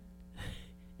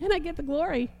 And I get the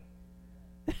glory.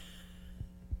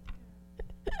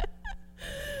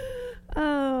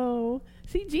 Oh.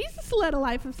 See, Jesus led a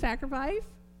life of sacrifice.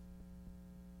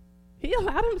 He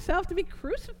allowed himself to be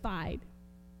crucified.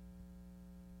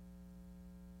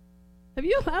 Have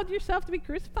you allowed yourself to be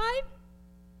crucified?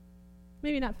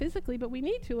 Maybe not physically, but we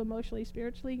need to emotionally,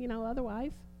 spiritually,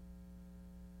 otherwise.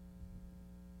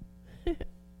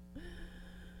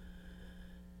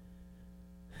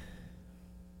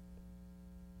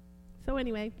 So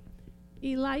anyway,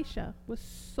 Elisha was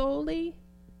solely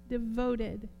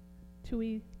devoted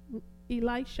to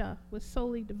Elijah.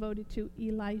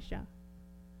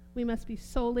 We must be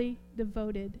solely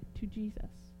devoted to Jesus.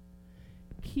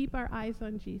 Keep our eyes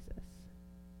on Jesus.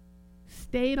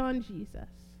 Stayed on Jesus.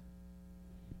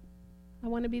 I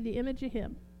want to be the image of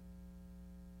him.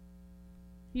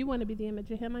 You want to be the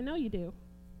image of him. I know you do.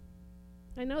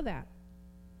 I know that.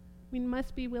 We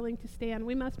must be willing to stand.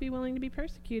 We must be willing to be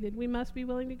persecuted. We must be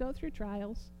willing to go through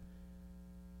trials.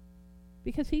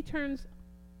 Because he turns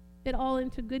it all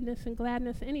into goodness and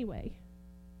gladness anyway.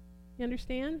 You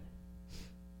understand?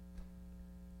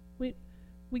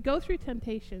 We go through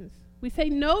temptations. We say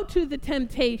no to the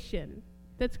temptation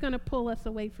that's going to pull us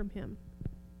away from him.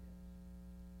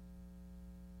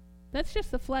 That's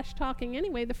just the flesh talking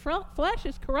anyway. The flesh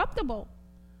is corruptible.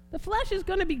 The flesh is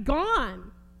going to be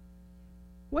gone.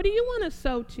 What do you want to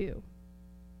sow to?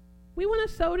 We want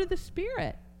to sow to the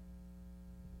Spirit.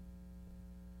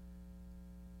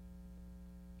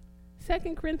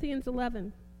 2 Corinthians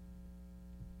 11.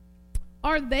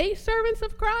 Are they servants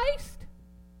of Christ?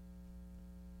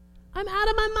 I'm out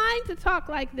of my mind to talk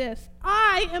like this.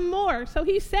 I am more. So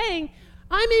he's saying,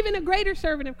 I'm even a greater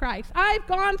servant of Christ. I've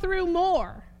gone through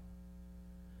more.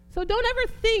 So don't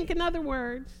ever think, in other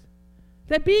words,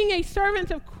 that being a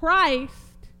servant of Christ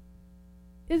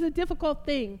is a difficult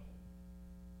thing.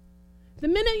 The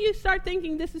minute you start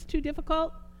thinking this is too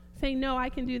difficult, say, no, I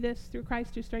can do this through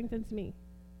Christ who strengthens me.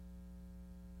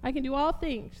 I can do all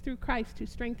things through Christ who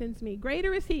strengthens me.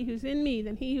 Greater is he who's in me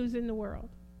than he who's in the world.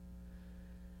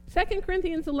 2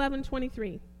 Corinthians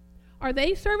 11:23. Are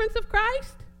they servants of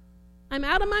Christ? I'm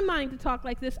out of my mind to talk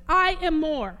like this. I am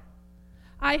more.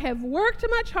 I have worked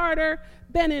much harder,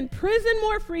 been in prison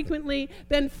more frequently,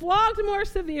 been flogged more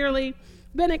severely,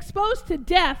 been exposed to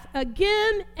death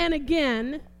again and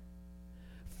again.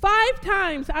 5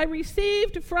 times I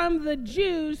received from the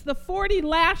Jews the 40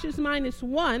 lashes minus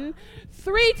 1.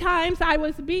 3 times I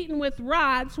was beaten with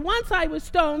rods. Once I was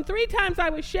stoned. 3 times I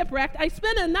was shipwrecked. I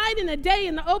spent a night and a day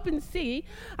in the open sea.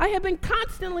 I have been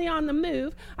constantly on the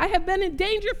move. I have been in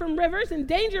danger from rivers, in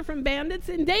danger from bandits,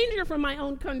 in danger from my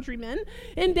own countrymen,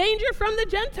 in danger from the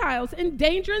Gentiles, in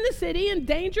danger in the city, in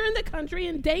danger in the country,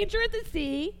 in danger at the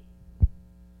sea,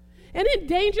 and in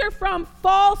danger from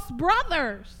false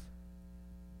brothers.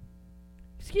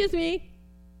 Excuse me.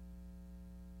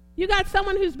 You got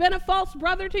someone who's been a false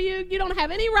brother to you, you don't have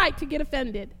any right to get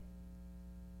offended.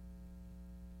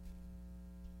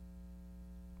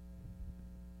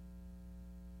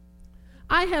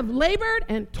 I have labored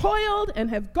and toiled and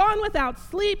have gone without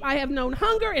sleep. I have known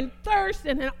hunger and thirst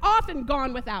and have often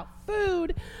gone without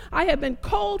food. I have been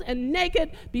cold and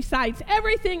naked. Besides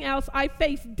everything else, I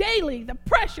face daily the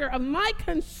pressure of my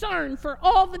concern for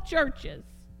all the churches.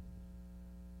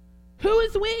 Who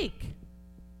is weak?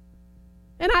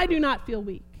 And I do not feel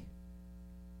weak.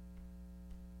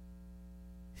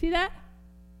 See that?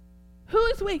 Who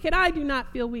is weak? And I do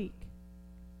not feel weak.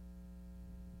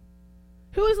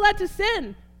 Who is led to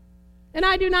sin? And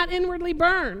I do not inwardly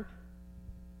burn.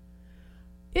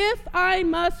 If I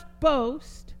must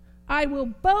boast, I will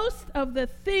boast of the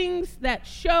things that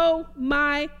show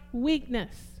my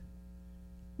weakness.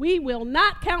 We will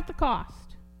not count the cost.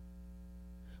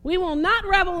 We will not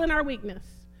revel in our weakness.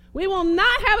 We will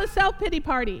not have a self-pity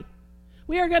party.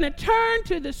 We are going to turn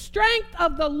to the strength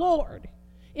of the Lord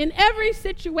in every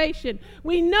situation.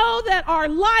 We know that our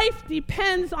life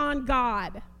depends on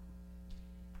God.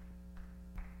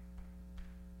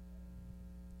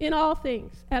 In all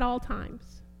things, at all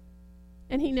times.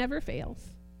 And he never fails.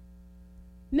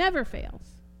 Never fails.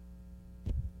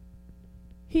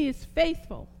 He is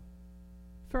faithful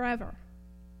forever.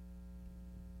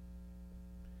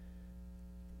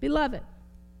 Beloved,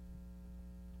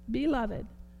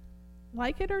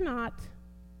 like it or not,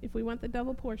 if we want the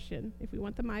double portion, if we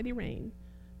want the mighty reign,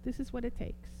 this is what it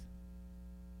takes.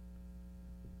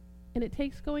 And it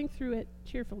takes going through it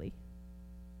cheerfully.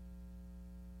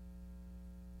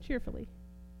 Cheerfully.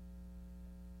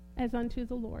 As unto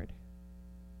the Lord.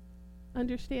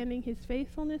 Understanding his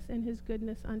faithfulness and his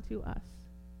goodness unto us.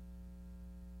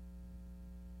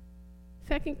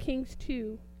 2 Kings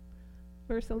 2,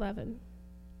 verse 11.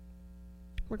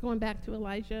 We're going back to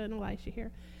Elijah and Elisha here.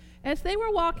 As they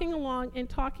were walking along and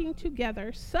talking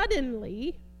together,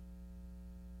 suddenly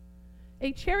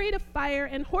a chariot of fire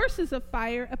and horses of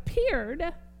fire appeared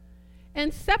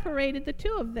and separated the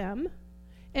two of them,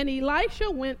 and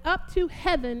Elisha went up to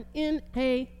heaven in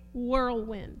a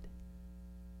whirlwind.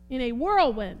 In a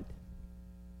whirlwind.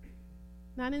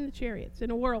 Not in the chariots,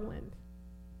 in a whirlwind.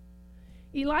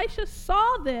 Elisha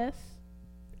saw this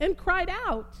and cried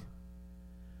out,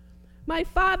 my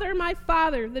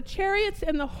father, the chariots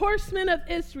and the horsemen of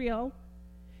Israel.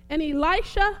 And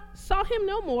Elisha saw him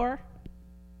no more.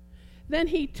 Then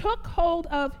he took hold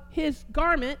of his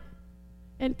garment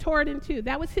and tore it in two.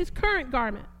 That was his current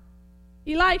garment.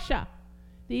 Elisha.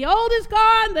 The old is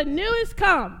gone, the new is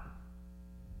come.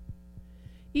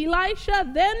 Elisha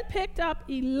then picked up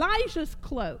Elijah's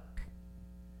cloak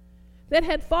that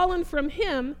had fallen from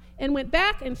him and went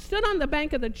back and stood on the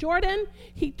bank of the Jordan.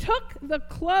 He took the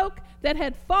cloak that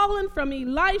had fallen from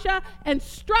Elijah and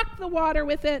struck the water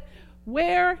with it.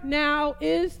 Where now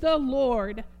is the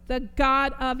Lord, the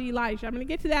God of Elijah? I'm going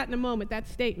to get to that in a moment, that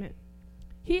statement.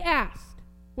 He asked.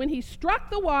 When he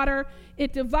struck the water,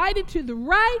 it divided to the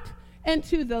right and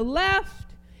to the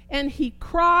left, and he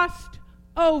crossed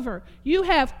over. You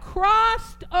have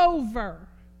crossed over.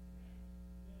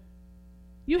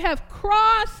 You have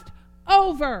crossed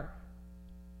over.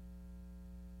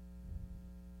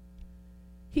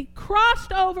 He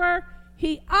crossed over.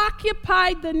 He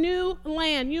occupied the new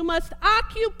land. You must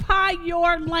occupy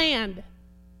your land.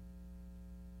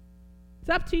 It's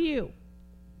up to you.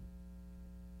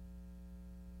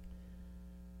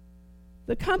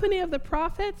 The company of the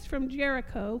prophets from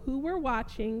Jericho who were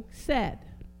watching said,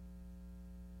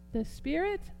 "The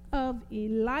spirit of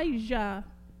Elijah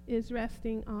is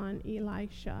resting on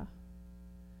Elisha."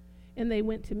 And they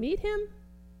went to meet him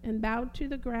and bowed to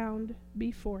the ground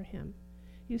before him.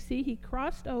 You see, he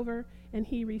crossed over and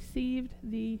he received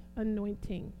the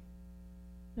anointing.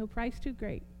 No price too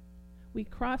great. We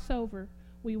cross over.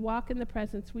 We walk in the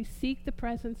presence. We seek the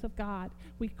presence of God.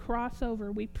 We cross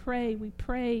over. We pray. We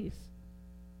praise.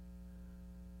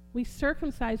 We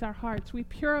circumcise our hearts. We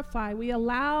purify. We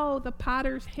allow the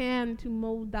potter's hand to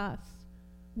mold us.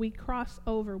 We cross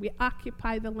over. We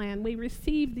occupy the land. We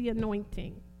receive the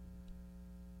anointing.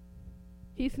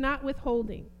 He's not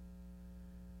withholding.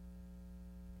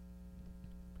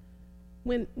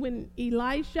 When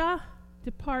Elijah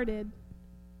departed,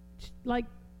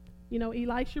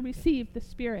 Elisha received the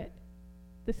Spirit,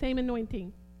 the same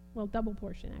anointing. Well, double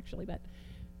portion, actually, but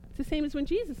it's the same as when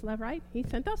Jesus left, right? He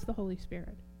sent us the Holy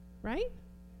Spirit. Right?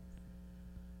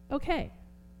 Okay.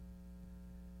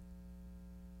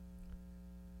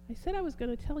 I said I was going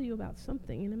to tell you about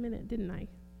something in a minute, didn't I?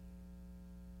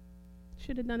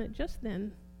 Should have done it just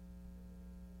then.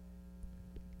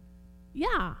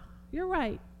 Yeah, you're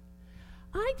right.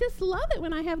 I just love it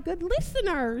when I have good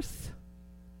listeners.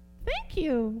 Thank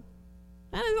you.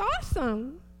 That is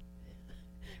awesome.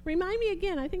 Remind me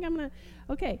again. I think I'm going to...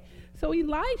 Okay, so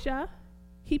Elijah,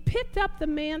 he picked up the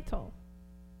mantle.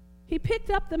 He picked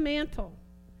up the mantle.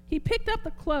 He picked up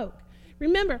the cloak.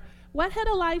 Remember, what had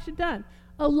Elijah done?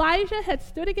 Elijah had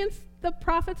stood against the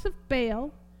prophets of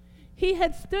Baal. He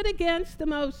had stood against the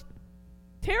most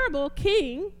terrible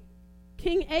king,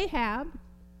 King Ahab.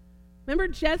 Remember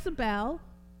Jezebel,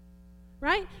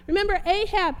 right? Remember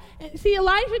Ahab. See,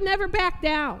 Elijah never backed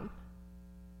down.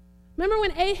 Remember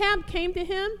when Ahab came to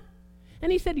him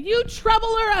and he said, "You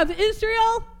troubler of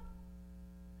Israel"?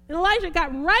 And Elijah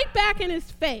got right back in his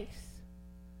face.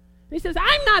 He says,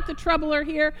 "I'm not the troubler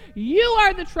here. You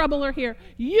are the troubler here.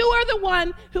 You are the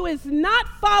one who is not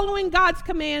following God's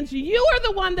commands. You are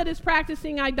the one that is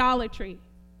practicing idolatry."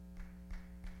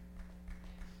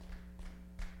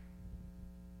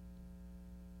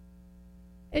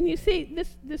 And you see,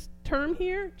 this term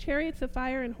here, chariots of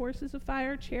fire and horses of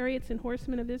fire, chariots and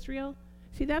horsemen of Israel,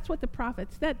 see, that's what the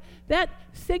prophets, that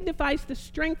signifies the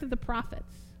strength of the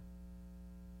prophets.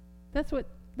 That's what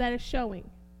that is showing.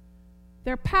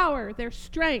 Their power, their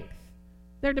strength,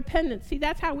 their dependence. See,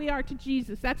 that's how we are to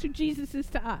Jesus. That's who Jesus is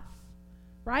to us,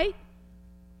 right?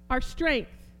 Our strength.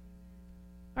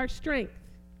 Our strength.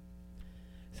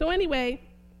 So anyway,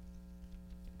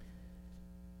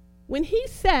 when he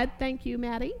said, thank you,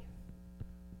 Maddie,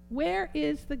 "Where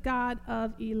is the God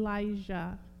of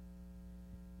Elijah?"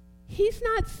 He's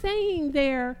not saying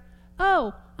there,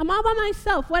 "Oh, I'm all by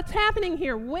myself. What's happening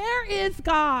here? Where is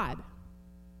God?"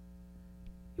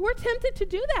 We're tempted to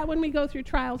do that when we go through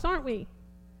trials, aren't we?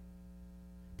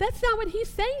 That's not what he's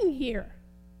saying here.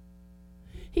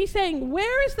 He's saying,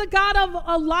 "Where is the God of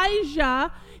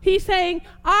Elijah?" He's saying,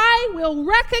 "I will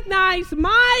recognize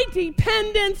my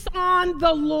dependence on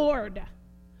the Lord."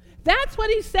 That's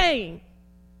what he's saying.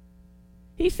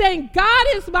 He's saying, God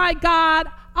is my God.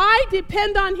 I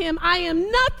depend on him. I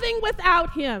am nothing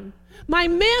without him. My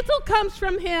mantle comes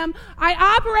from him. I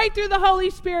operate through the Holy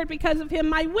Spirit because of him.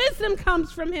 My wisdom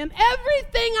comes from him.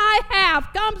 Everything I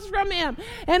have comes from him.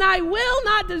 And I will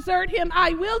not desert him.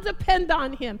 I will depend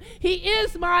on him. He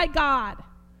is my God.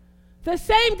 The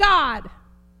same God.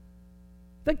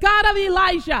 The God of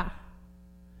Elijah.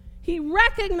 He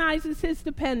recognizes his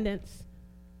dependence.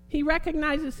 He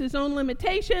recognizes his own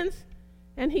limitations.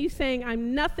 And he's saying,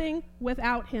 I'm nothing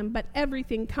without him, but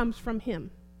everything comes from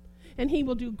him. and he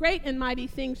will do great and mighty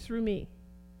things through me.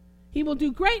 He will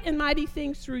do great and mighty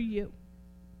things through you.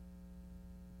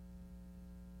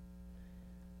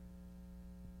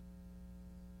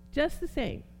 Just the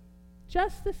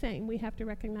same, we have to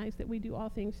recognize that we do all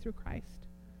things through Christ.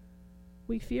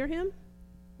 We fear him,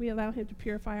 we allow him to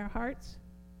purify our hearts,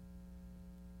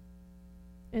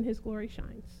 and his glory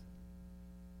shines.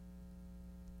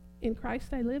 In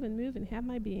Christ I live and move and have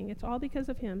my being. It's all because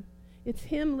of him. It's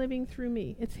him living through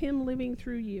me. It's him living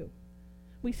through you.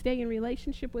 We stay in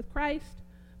relationship with Christ.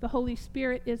 The Holy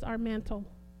Spirit is our mantle.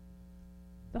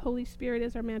 The Holy Spirit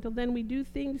is our mantle. Then we do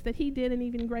things that he did and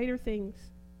even greater things.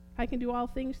 I can do all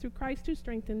things through Christ who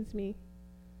strengthens me.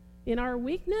 In our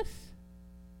weakness,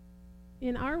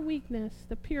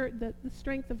 the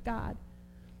strength of God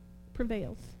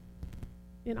prevails.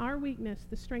 In our weakness,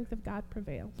 the strength of God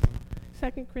prevails.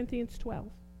 2 Corinthians 12,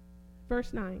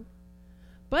 verse 9.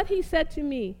 But he said to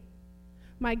me,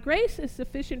 my grace is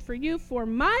sufficient for you, for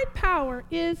my power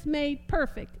is made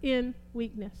perfect in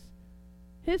weakness.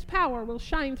 His power will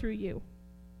shine through you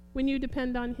when you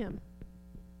depend on him.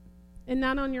 And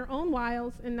not on your own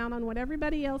wiles, and not on what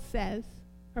everybody else says,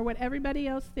 or what everybody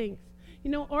else thinks.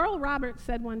 You know, Oral Roberts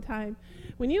said one time,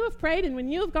 when you have prayed and when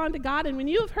you have gone to God and when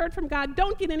you have heard from God,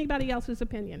 don't get anybody else's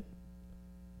opinion.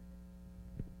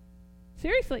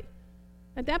 Seriously.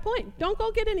 At that point, don't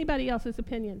go get anybody else's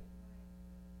opinion.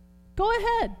 Go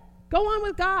ahead. Go on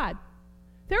with God.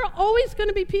 There are always going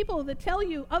to be people that tell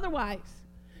you otherwise.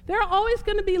 There are always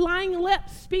going to be lying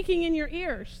lips speaking in your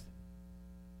ears.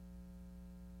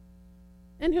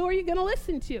 And who are you going to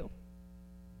listen to?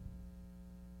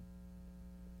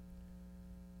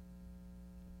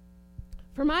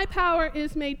 For my power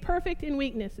is made perfect in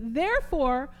weakness.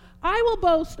 Therefore, I will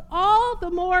boast all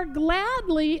the more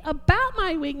gladly about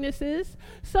my weaknesses,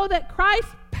 so that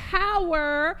Christ's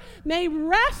power may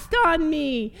rest on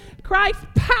me. Christ's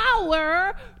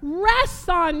power rests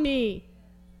on me.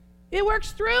 It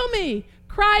works through me.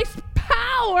 Christ's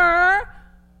power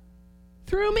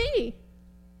through me.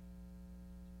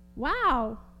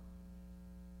 Wow.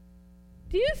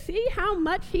 Do you see how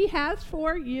much he has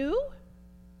for you?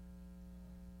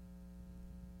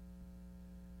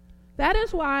 That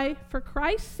is why, for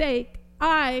Christ's sake,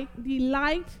 I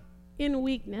delight in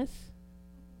weaknesses,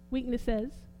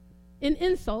 in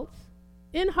insults,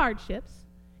 in hardships,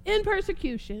 in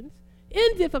persecutions,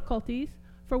 in difficulties,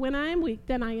 for when I am weak,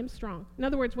 then I am strong. In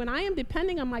other words, when I am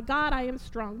depending on my God, I am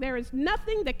strong. There is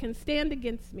nothing that can stand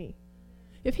against me.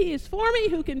 If he is for me,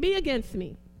 who can be against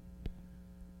me?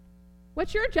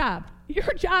 What's your job?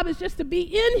 Your job is just to be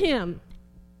in him.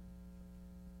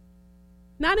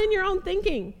 Not in your own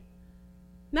thinking.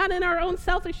 Not in our own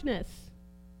selfishness.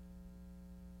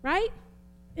 Right?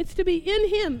 It's to be in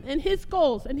him and his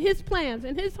goals and his plans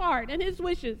and his heart and his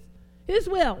wishes, his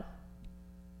will.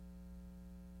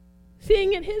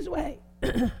 Seeing it his way.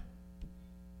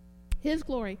 His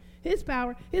glory, his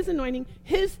power, his anointing,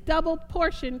 his double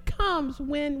portion comes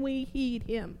when we heed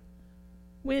him,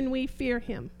 when we fear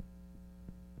him.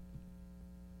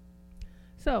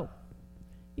 So,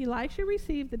 Elisha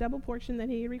received the double portion that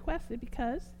he requested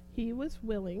because he was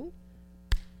willing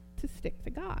to stick to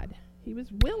God. He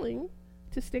was willing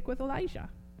to stick with Elijah.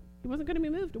 He wasn't going to be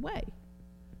moved away,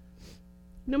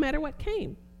 no matter what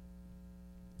came.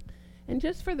 And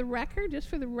just for the record,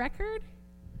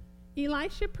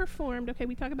 Elisha performed, okay,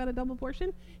 we talk about a double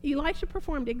portion. Elisha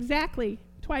performed exactly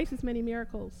twice as many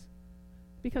miracles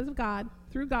because of God,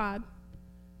 through God,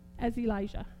 as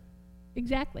Elijah.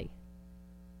 Exactly.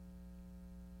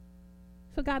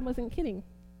 So God wasn't kidding.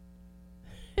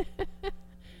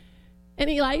 And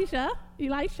Elisha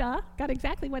got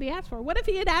exactly what he asked for. What if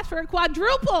he had asked for a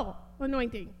quadruple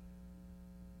anointing?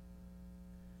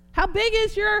 How big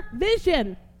is your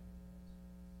vision?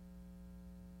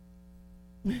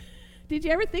 Did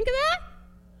you ever think of that?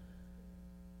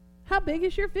 How big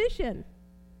is your vision?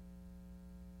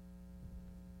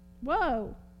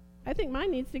 Whoa, I think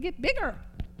mine needs to get bigger.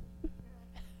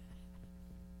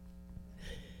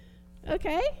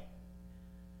 Okay?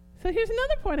 So here's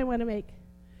another point I want to make.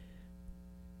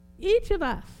 Each of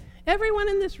us, everyone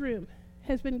in this room,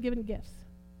 has been given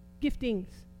giftings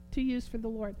to use for the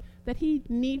Lord, that he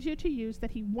needs you to use,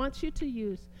 that he wants you to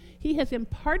use. He has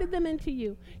imparted them into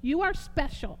you. You are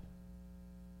special.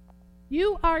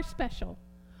 You are special.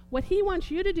 What he wants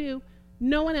you to do,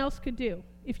 no one else could do.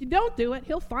 If you don't do it,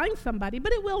 he'll find somebody,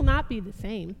 but it will not be the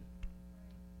same.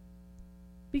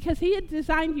 Because he had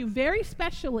designed you very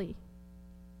specially.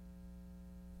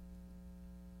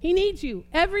 He needs you,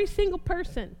 every single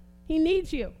person. He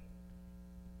needs you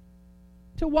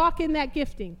to walk in that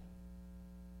gifting.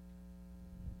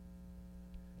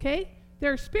 Okay?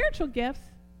 There are spiritual gifts.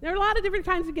 There are a lot of different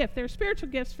kinds of gifts. There are spiritual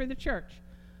gifts for the church.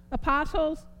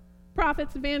 Apostles,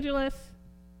 prophets, evangelists,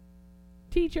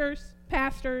 teachers,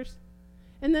 pastors.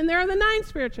 And then there are the 9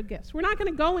 spiritual gifts. We're not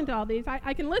going to go into all these.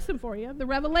 I can list them for you. The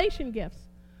revelation gifts.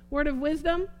 Word of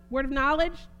wisdom, word of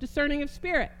knowledge, discerning of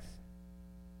spirits.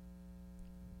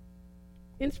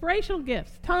 Inspirational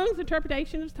gifts. Tongues,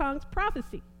 interpretation of tongues,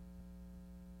 prophecy.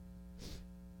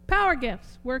 Power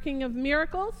gifts. Working of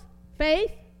miracles,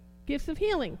 faith, gifts of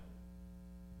healing.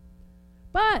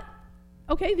 But,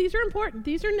 okay, these are important.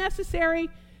 These are necessary.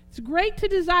 It's great to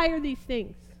desire these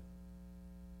things.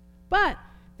 But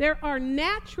there are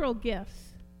natural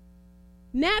gifts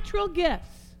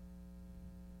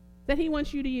that he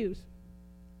wants you to use.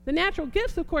 The natural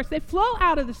gifts, of course, they flow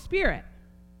out of the Spirit,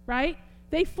 right?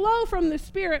 They flow from the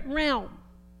Spirit realm.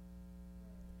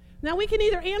 Now, we can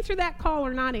either answer that call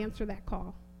or not answer that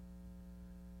call.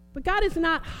 But God is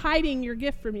not hiding your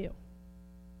gift from you.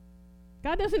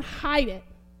 God doesn't hide it.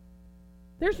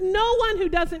 There's no one who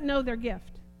doesn't know their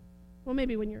gift. Well,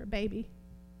 maybe when you're a baby.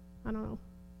 I don't know.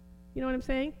 You know what I'm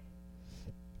saying?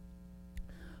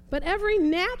 But every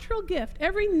natural gift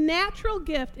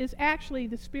is actually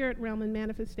the spirit realm in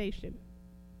manifestation.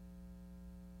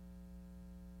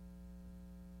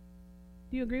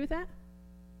 Do you agree with that?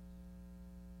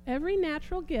 Every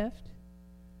natural gift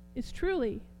is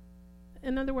truly,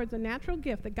 in other words, a natural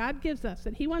gift that God gives us,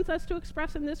 that he wants us to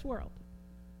express in this world.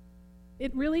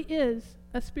 It really is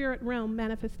a spirit realm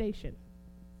manifestation.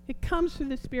 It comes through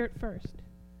the Spirit first.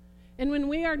 And when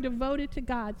we are devoted to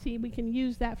God, see, we can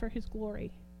use that for his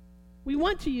glory. We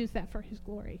want to use that for his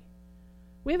glory.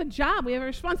 We have a job. We have a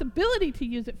responsibility to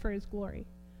use it for his glory.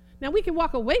 Now, we can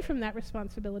walk away from that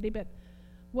responsibility, but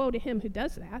woe to him who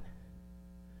does that.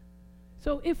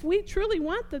 So if we truly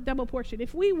want the double portion,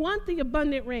 if we want the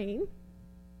abundant rain,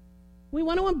 we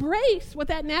want to embrace what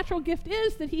that natural gift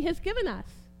is that he has given us.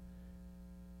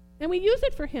 And we use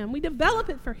it for him. We develop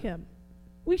it for him.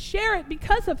 We share it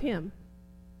because of him.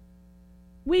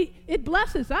 It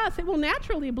blesses us. It will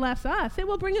naturally bless us. It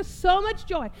will bring us so much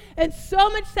joy and so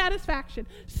much satisfaction,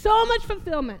 so much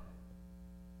fulfillment.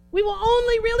 We will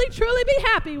only really, truly be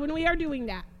happy when we are doing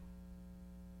that.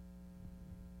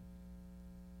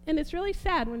 And it's really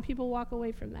sad when people walk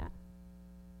away from that.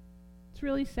 It's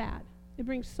really sad. It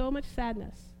brings so much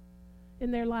sadness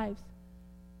in their lives.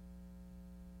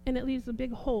 And it leaves a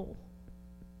big hole.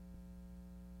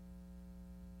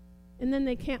 And then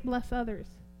they can't bless others.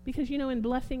 Because, in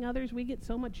blessing others, we get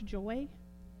so much joy.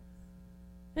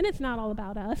 And it's not all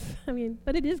about us.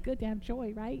 But it is good to have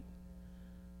joy, right?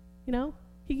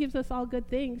 He gives us all good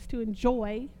things to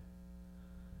enjoy.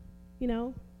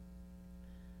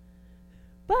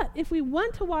 But if we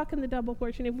want to walk in the double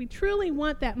portion, if we truly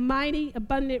want that mighty,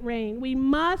 abundant rain, we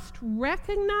must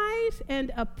recognize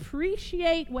and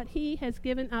appreciate what he has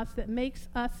given us that makes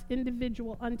us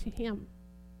individual unto him.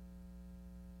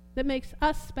 That makes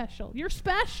us special. You're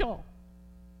special.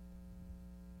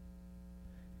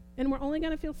 And we're only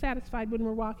going to feel satisfied when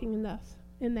we're walking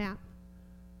in that.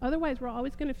 Otherwise, we're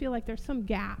always going to feel like there's some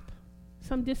gap,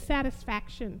 some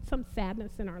dissatisfaction, some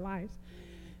sadness in our lives.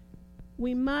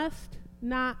 We must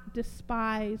not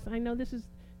despise. I know this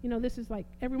is like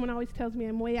everyone always tells me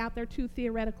I'm way out there too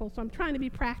theoretical, so I'm trying to be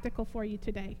practical for you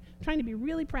today. I'm trying to be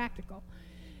really practical.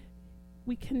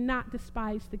 We cannot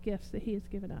despise the gifts that he has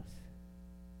given us.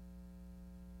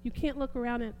 You can't look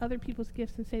around at other people's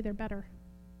gifts and say they're better.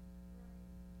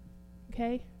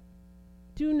 Okay?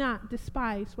 Do not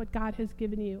despise what God has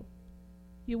given you.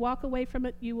 You walk away from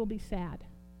it, you will be sad.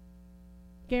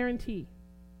 Guarantee.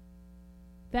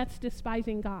 That's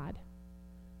despising God.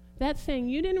 That's saying,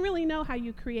 you didn't really know how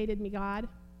you created me, God.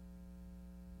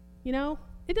 It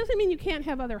doesn't mean you can't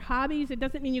have other hobbies. It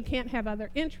doesn't mean you can't have other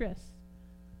interests.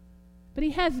 But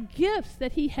he has gifts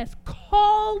that he has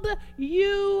called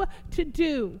you to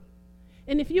do.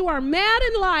 And if you are mad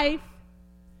in life,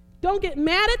 don't get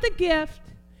mad at the gift.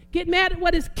 Get mad at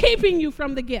what is keeping you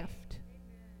from the gift.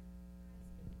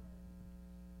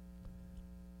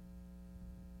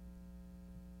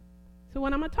 So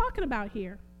what am I talking about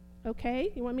here?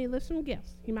 Okay, you want me to list some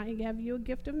gifts. He might have you a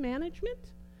gift of management.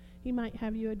 He might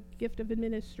have you a gift of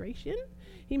administration.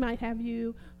 He might have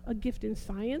you a gift in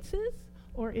sciences,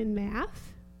 or in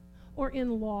math, or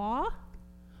in law,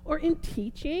 or in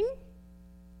teaching.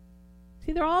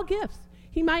 See, they're all gifts.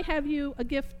 He might have you a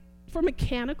gift for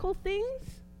mechanical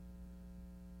things.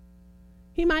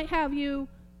 He might have you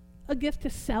a gift to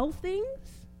sell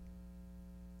things.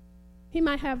 He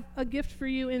might have a gift for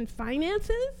you in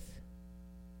finances.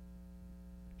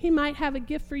 He might have a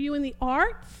gift for you in the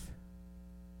arts.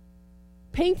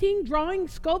 Painting, drawing,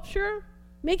 sculpture,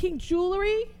 making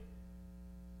jewelry.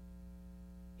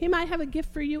 He might have a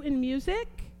gift for you in music,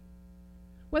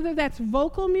 whether that's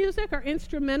vocal music or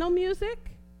instrumental music.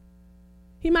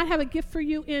 He might have a gift for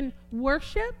you in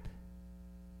worship.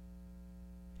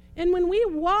 And when we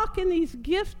walk in these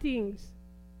giftings,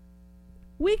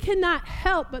 we cannot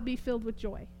help but be filled with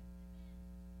joy.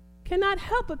 Cannot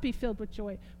help but be filled with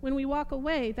joy. When we walk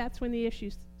away, that's when the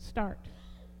issues start.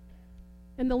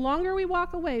 And the longer we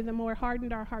walk away, the more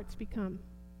hardened our hearts become.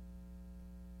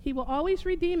 He will always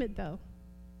redeem it, though.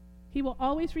 He will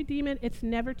always redeem it. It's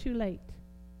never too late.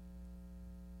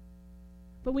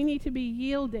 But we need to be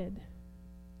yielded.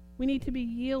 We need to be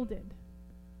yielded.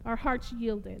 Our hearts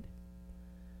yielded.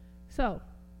 So,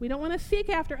 we don't want to seek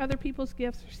after other people's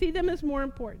gifts or see them as more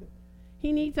important.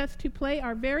 He needs us to play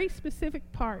our very specific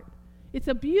part. It's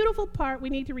a beautiful part. We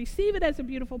need to receive it as a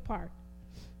beautiful part.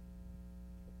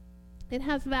 It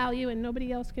has value, and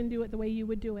nobody else can do it the way you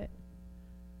would do it.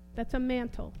 That's a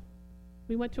mantle.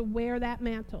 We want to wear that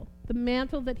mantle, the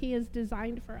mantle that He has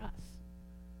designed for us.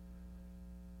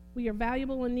 We are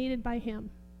valuable and needed by Him.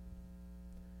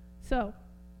 So,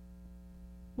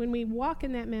 when we walk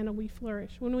in that mantle, we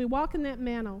flourish. When we walk in that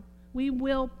mantle, we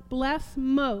will bless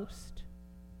most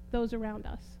those around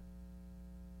us.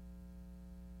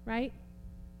 Right?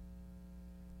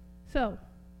 So,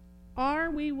 are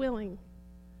we willing?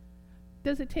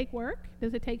 Does it take work?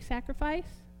 Does it take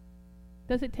sacrifice?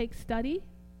 Does it take study?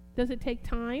 Does it take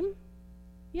time?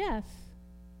 Yes.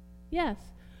 Yes.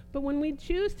 But when we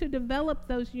choose to develop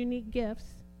those unique gifts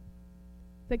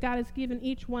that God has given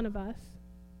each one of us,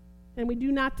 and we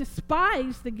do not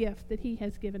despise the gift that He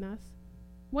has given us,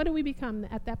 what do we become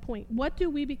at that point? What do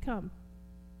we become?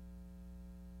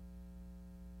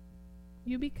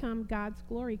 You become God's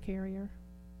glory carrier.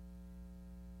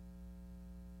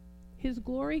 His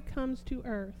glory comes to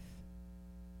earth.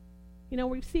 You know,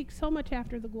 we seek so much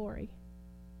after the glory.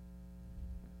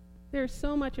 There's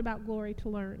so much about glory to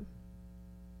learn.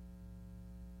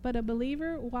 But a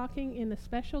believer walking in the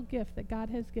special gift that God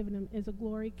has given him is a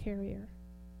glory carrier.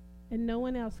 And no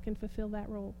one else can fulfill that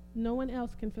role. No one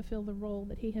else can fulfill the role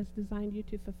that He has designed you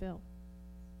to fulfill.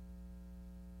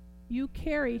 You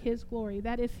carry His glory.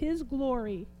 That is His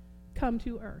glory come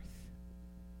to earth.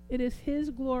 It is His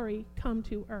glory come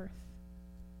to earth.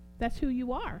 That's who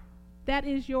you are. That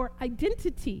is your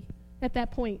identity at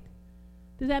that point.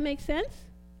 Does that make sense?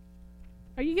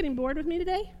 Are you getting bored with me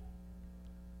today?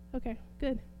 Okay,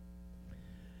 good.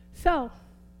 So,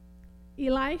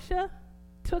 Elisha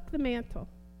took the mantle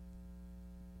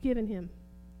given him.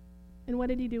 And what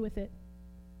did he do with it?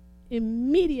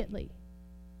 Immediately,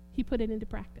 he put it into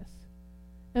practice.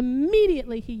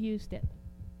 Immediately, he used it.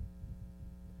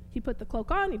 He put the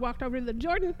cloak on. He walked over to the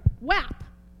Jordan. Whap!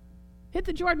 Hit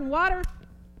the Jordan water.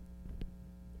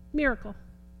 Miracle.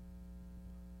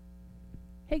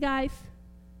 Hey, guys,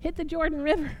 hit the Jordan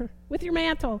River with your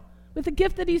mantle, with the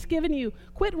gift that He's given you.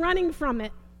 Quit running from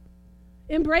it.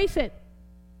 Embrace it.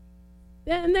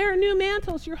 And there are new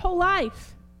mantles your whole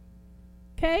life.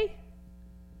 Okay?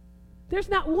 There's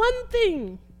not one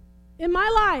thing in my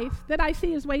life that I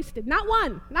see as wasted. Not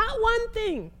one. Not one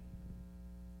thing.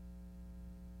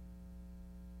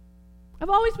 I've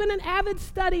always been an avid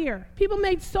studier. People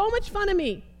made so much fun of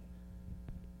me.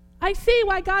 I see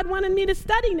why God wanted me to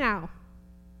study now.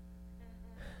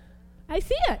 I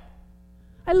see it.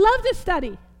 I love to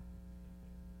study.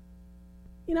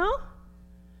 You know?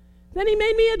 Then He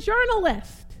made me a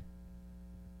journalist.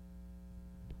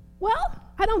 Well,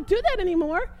 I don't do that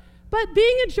anymore, but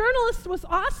being a journalist was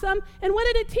awesome. And what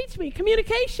did it teach me?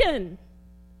 Communication.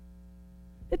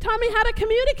 It taught me how to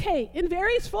communicate in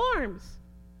various forms.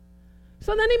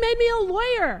 So then He made me a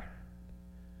lawyer.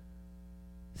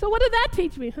 So what did that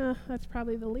teach me? That's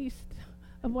probably the least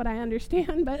of what I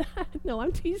understand, but no,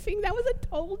 I'm teasing. That was a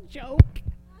total joke.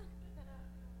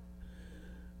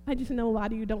 I just know a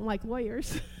lot of you don't like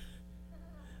lawyers.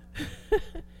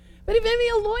 But He made me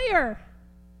a lawyer.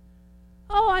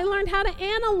 Oh, I learned how to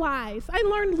analyze. I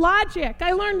learned logic.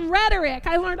 I learned rhetoric.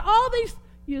 I learned all these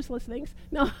useless things.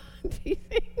 No, I'm teasing.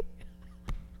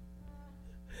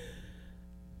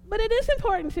 But it is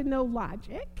important to know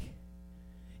logic.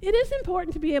 It is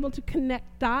important to be able to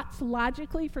connect dots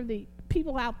logically for the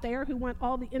people out there who want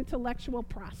all the intellectual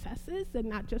processes and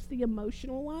not just the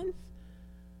emotional ones.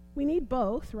 We need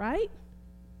both, right?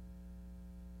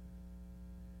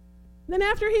 Then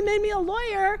after He made me a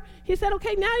lawyer, He said,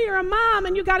 okay, now you're a mom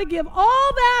and you got to give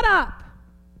all that up.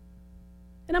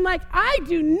 And I'm like, I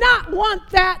do not want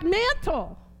that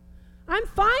mantle. I'm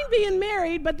fine being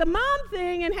married, but the mom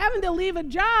thing and having to leave a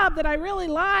job that I really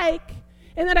like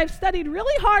and that I've studied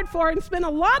really hard for and spent a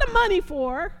lot of money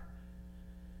for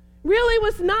really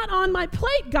was not on my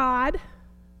plate, God.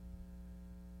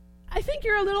 I think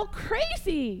you're a little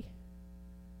crazy.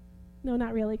 No,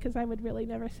 not really, because I would really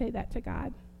never say that to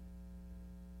God.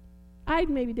 I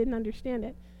maybe didn't understand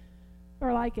it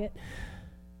or like it.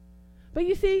 But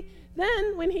you see,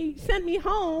 then when he sent me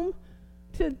home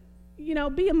to,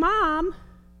 be a mom,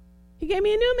 he gave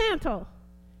me a new mantle.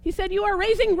 He said, you are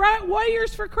raising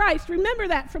warriors for Christ. Remember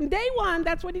that. From day one,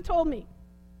 that's what he told me.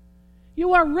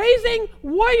 You are raising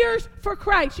warriors for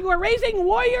Christ. You are raising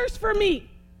warriors for me.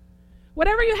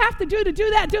 Whatever you have to do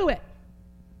that, do it.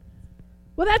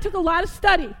 Well, that took a lot of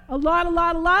study. A lot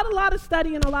of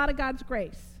study and a lot of God's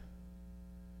grace.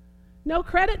 No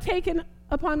credit taken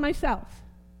upon myself.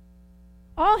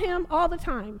 All him, all the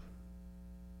time.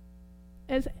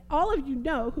 As all of you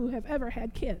know who have ever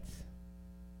had kids.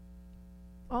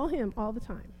 All him, all the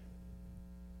time.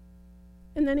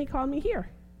 And then he called me here.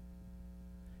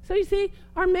 So you see,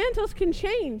 our mantles can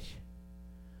change.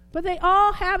 But they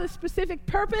all have a specific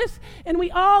purpose, and we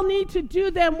all need to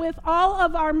do them with all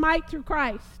of our might through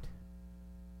Christ.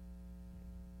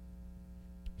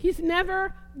 He's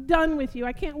never done with you.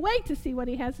 I can't wait to see what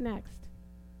he has next.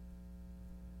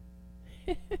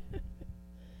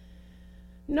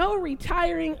 No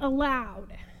retiring allowed.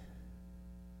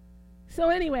 So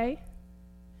anyway,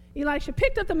 Elisha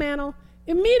picked up the mantle.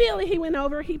 Immediately he went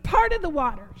over. He parted the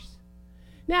waters.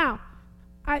 Now,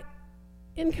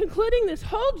 in concluding this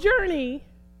whole journey,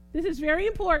 this is very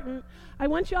important, I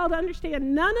want you all to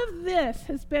understand none of this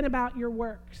has been about your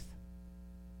works.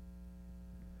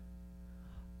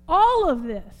 All of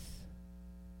this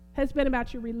has been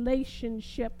about your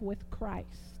relationship with Christ.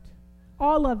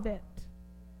 All of it.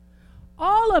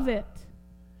 All of it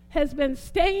has been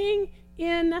staying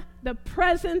in the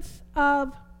presence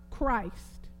of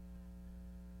Christ.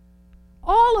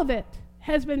 All of it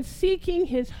has been seeking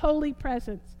his holy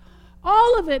presence.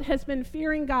 All of it has been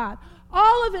fearing God.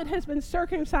 All of it has been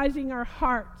circumcising our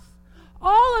hearts.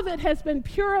 All of it has been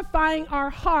purifying our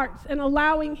hearts and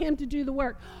allowing him to do the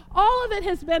work. All of it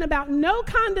has been about no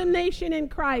condemnation in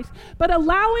Christ, but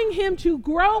allowing him to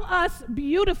grow us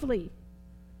beautifully.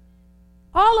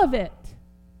 All of it.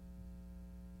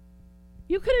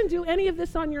 You couldn't do any of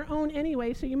this on your own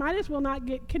anyway, so you might as well not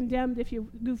get condemned if you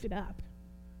goof it up.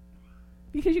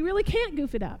 Because you really can't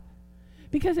goof it up.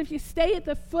 Because if you stay at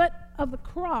the foot of the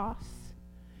cross,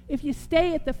 if you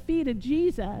stay at the feet of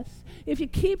Jesus, if you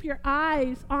keep your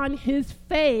eyes on his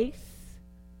face,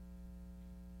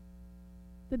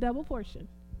 the double portion,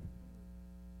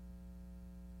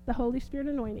 the Holy Spirit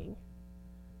anointing,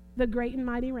 the great and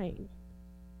mighty reign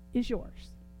is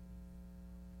yours.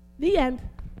 The end.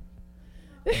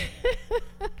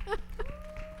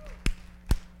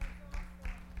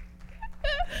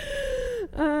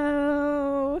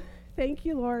 Oh, thank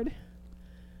you, Lord.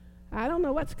 I don't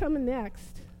know what's coming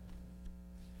next.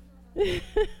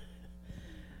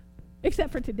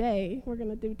 Except for today, we're going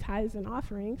to do tithes and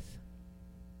offerings.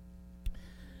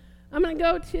 I'm going to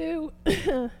go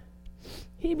to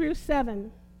Hebrews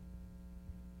 7.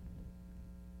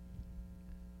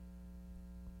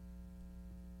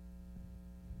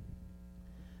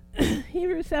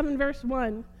 Hebrews 7, verse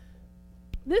 1.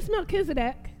 This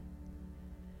Melchizedek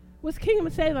was king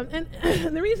of Salem. And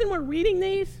the reason we're reading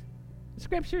these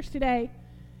scriptures today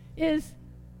is,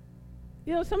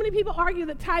 so many people argue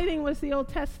that tithing was the Old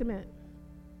Testament.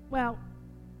 Well,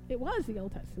 it was the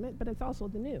Old Testament, but it's also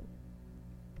the New.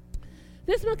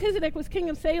 This Melchizedek was king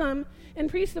of Salem and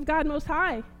priest of God Most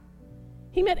High.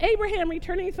 He met Abraham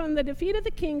returning from the defeat of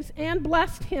the kings and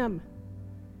blessed him.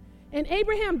 And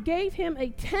Abraham gave him a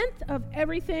tenth of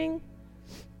everything.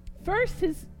 First,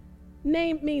 his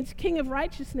name means king of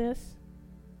righteousness.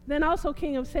 Then also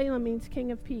king of Salem means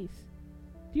king of peace.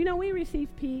 Do you know we receive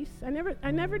peace? I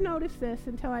never noticed this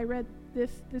until I read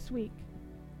this week.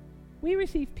 We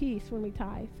receive peace when we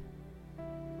tithe.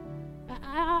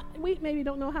 We maybe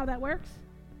don't know how that works,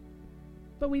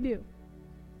 but we do.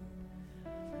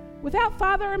 Without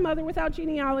father or mother, without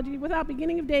genealogy, without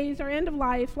beginning of days or end of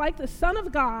life, like the Son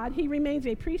of God, he remains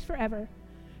a priest forever.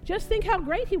 Just think how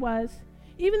great he was.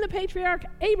 Even the patriarch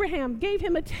Abraham gave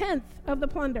him a tenth of the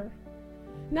plunder.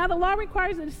 Now the law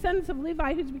requires the descendants of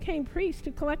Levi who became priests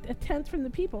to collect a tenth from the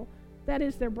people, that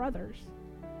is, their brothers,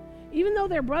 even though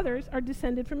their brothers are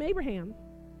descended from Abraham.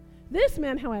 This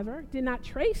man, however, did not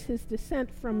trace his descent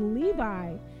from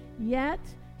Levi, yet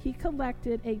he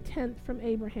collected a tenth from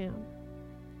Abraham.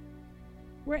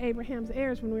 We're Abraham's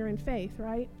heirs when we were in faith,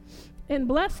 right? And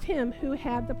blessed him who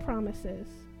had the promises.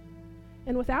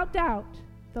 And without doubt,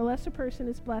 the lesser person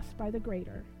is blessed by the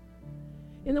greater.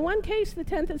 In the one case, the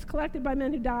tenth is collected by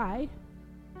men who die,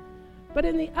 but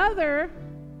in the other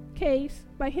case,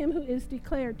 by him who is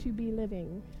declared to be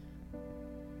living.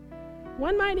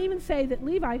 One might even say that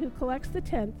Levi, who collects the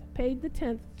tenth, paid the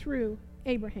tenth through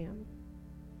Abraham.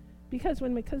 Because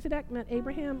when Melchizedek met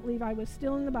Abraham, Levi was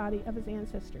still in the body of his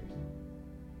ancestors.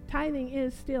 Tithing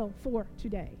is still for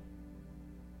today.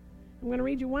 I'm going to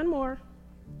read you one more.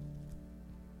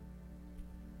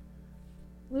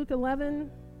 Luke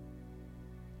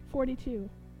 11:42.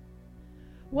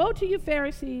 Woe to you,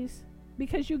 Pharisees,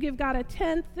 because you give God a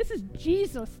tenth. This is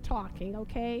Jesus talking,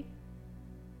 okay?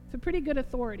 It's a pretty good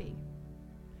authority.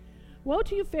 Woe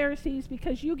to you, Pharisees,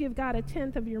 because you give God a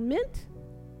tenth of your mint,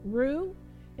 rue,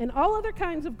 and all other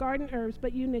kinds of garden herbs,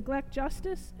 but you neglect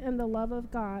justice and the love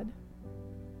of God.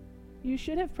 You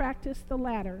should have practiced the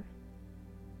latter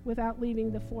without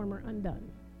leaving the former undone.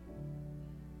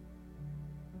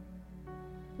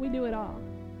 We do it all.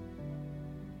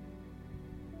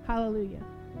 Hallelujah.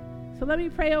 So let me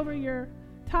pray over your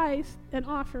tithes and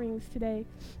offerings today.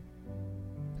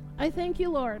 I thank you,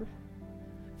 Lord,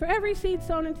 for every seed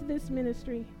sown into this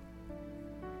ministry.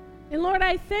 And Lord,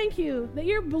 I thank you that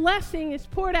your blessing is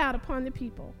poured out upon the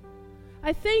people.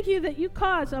 I thank you that you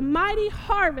cause a mighty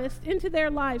harvest into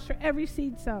their lives for every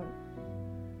seed sown.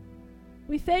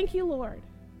 We thank you, Lord,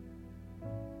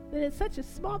 that it's such a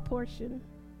small portion,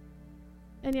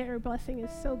 and yet your blessing is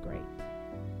so great.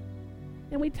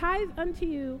 And we tithe unto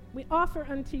you, we offer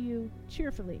unto you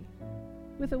cheerfully,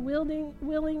 with a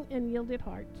willing and yielded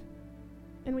heart.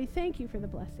 And we thank you for the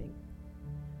blessing.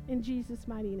 In Jesus'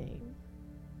 mighty name,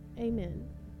 amen.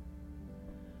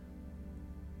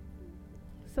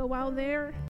 So while they're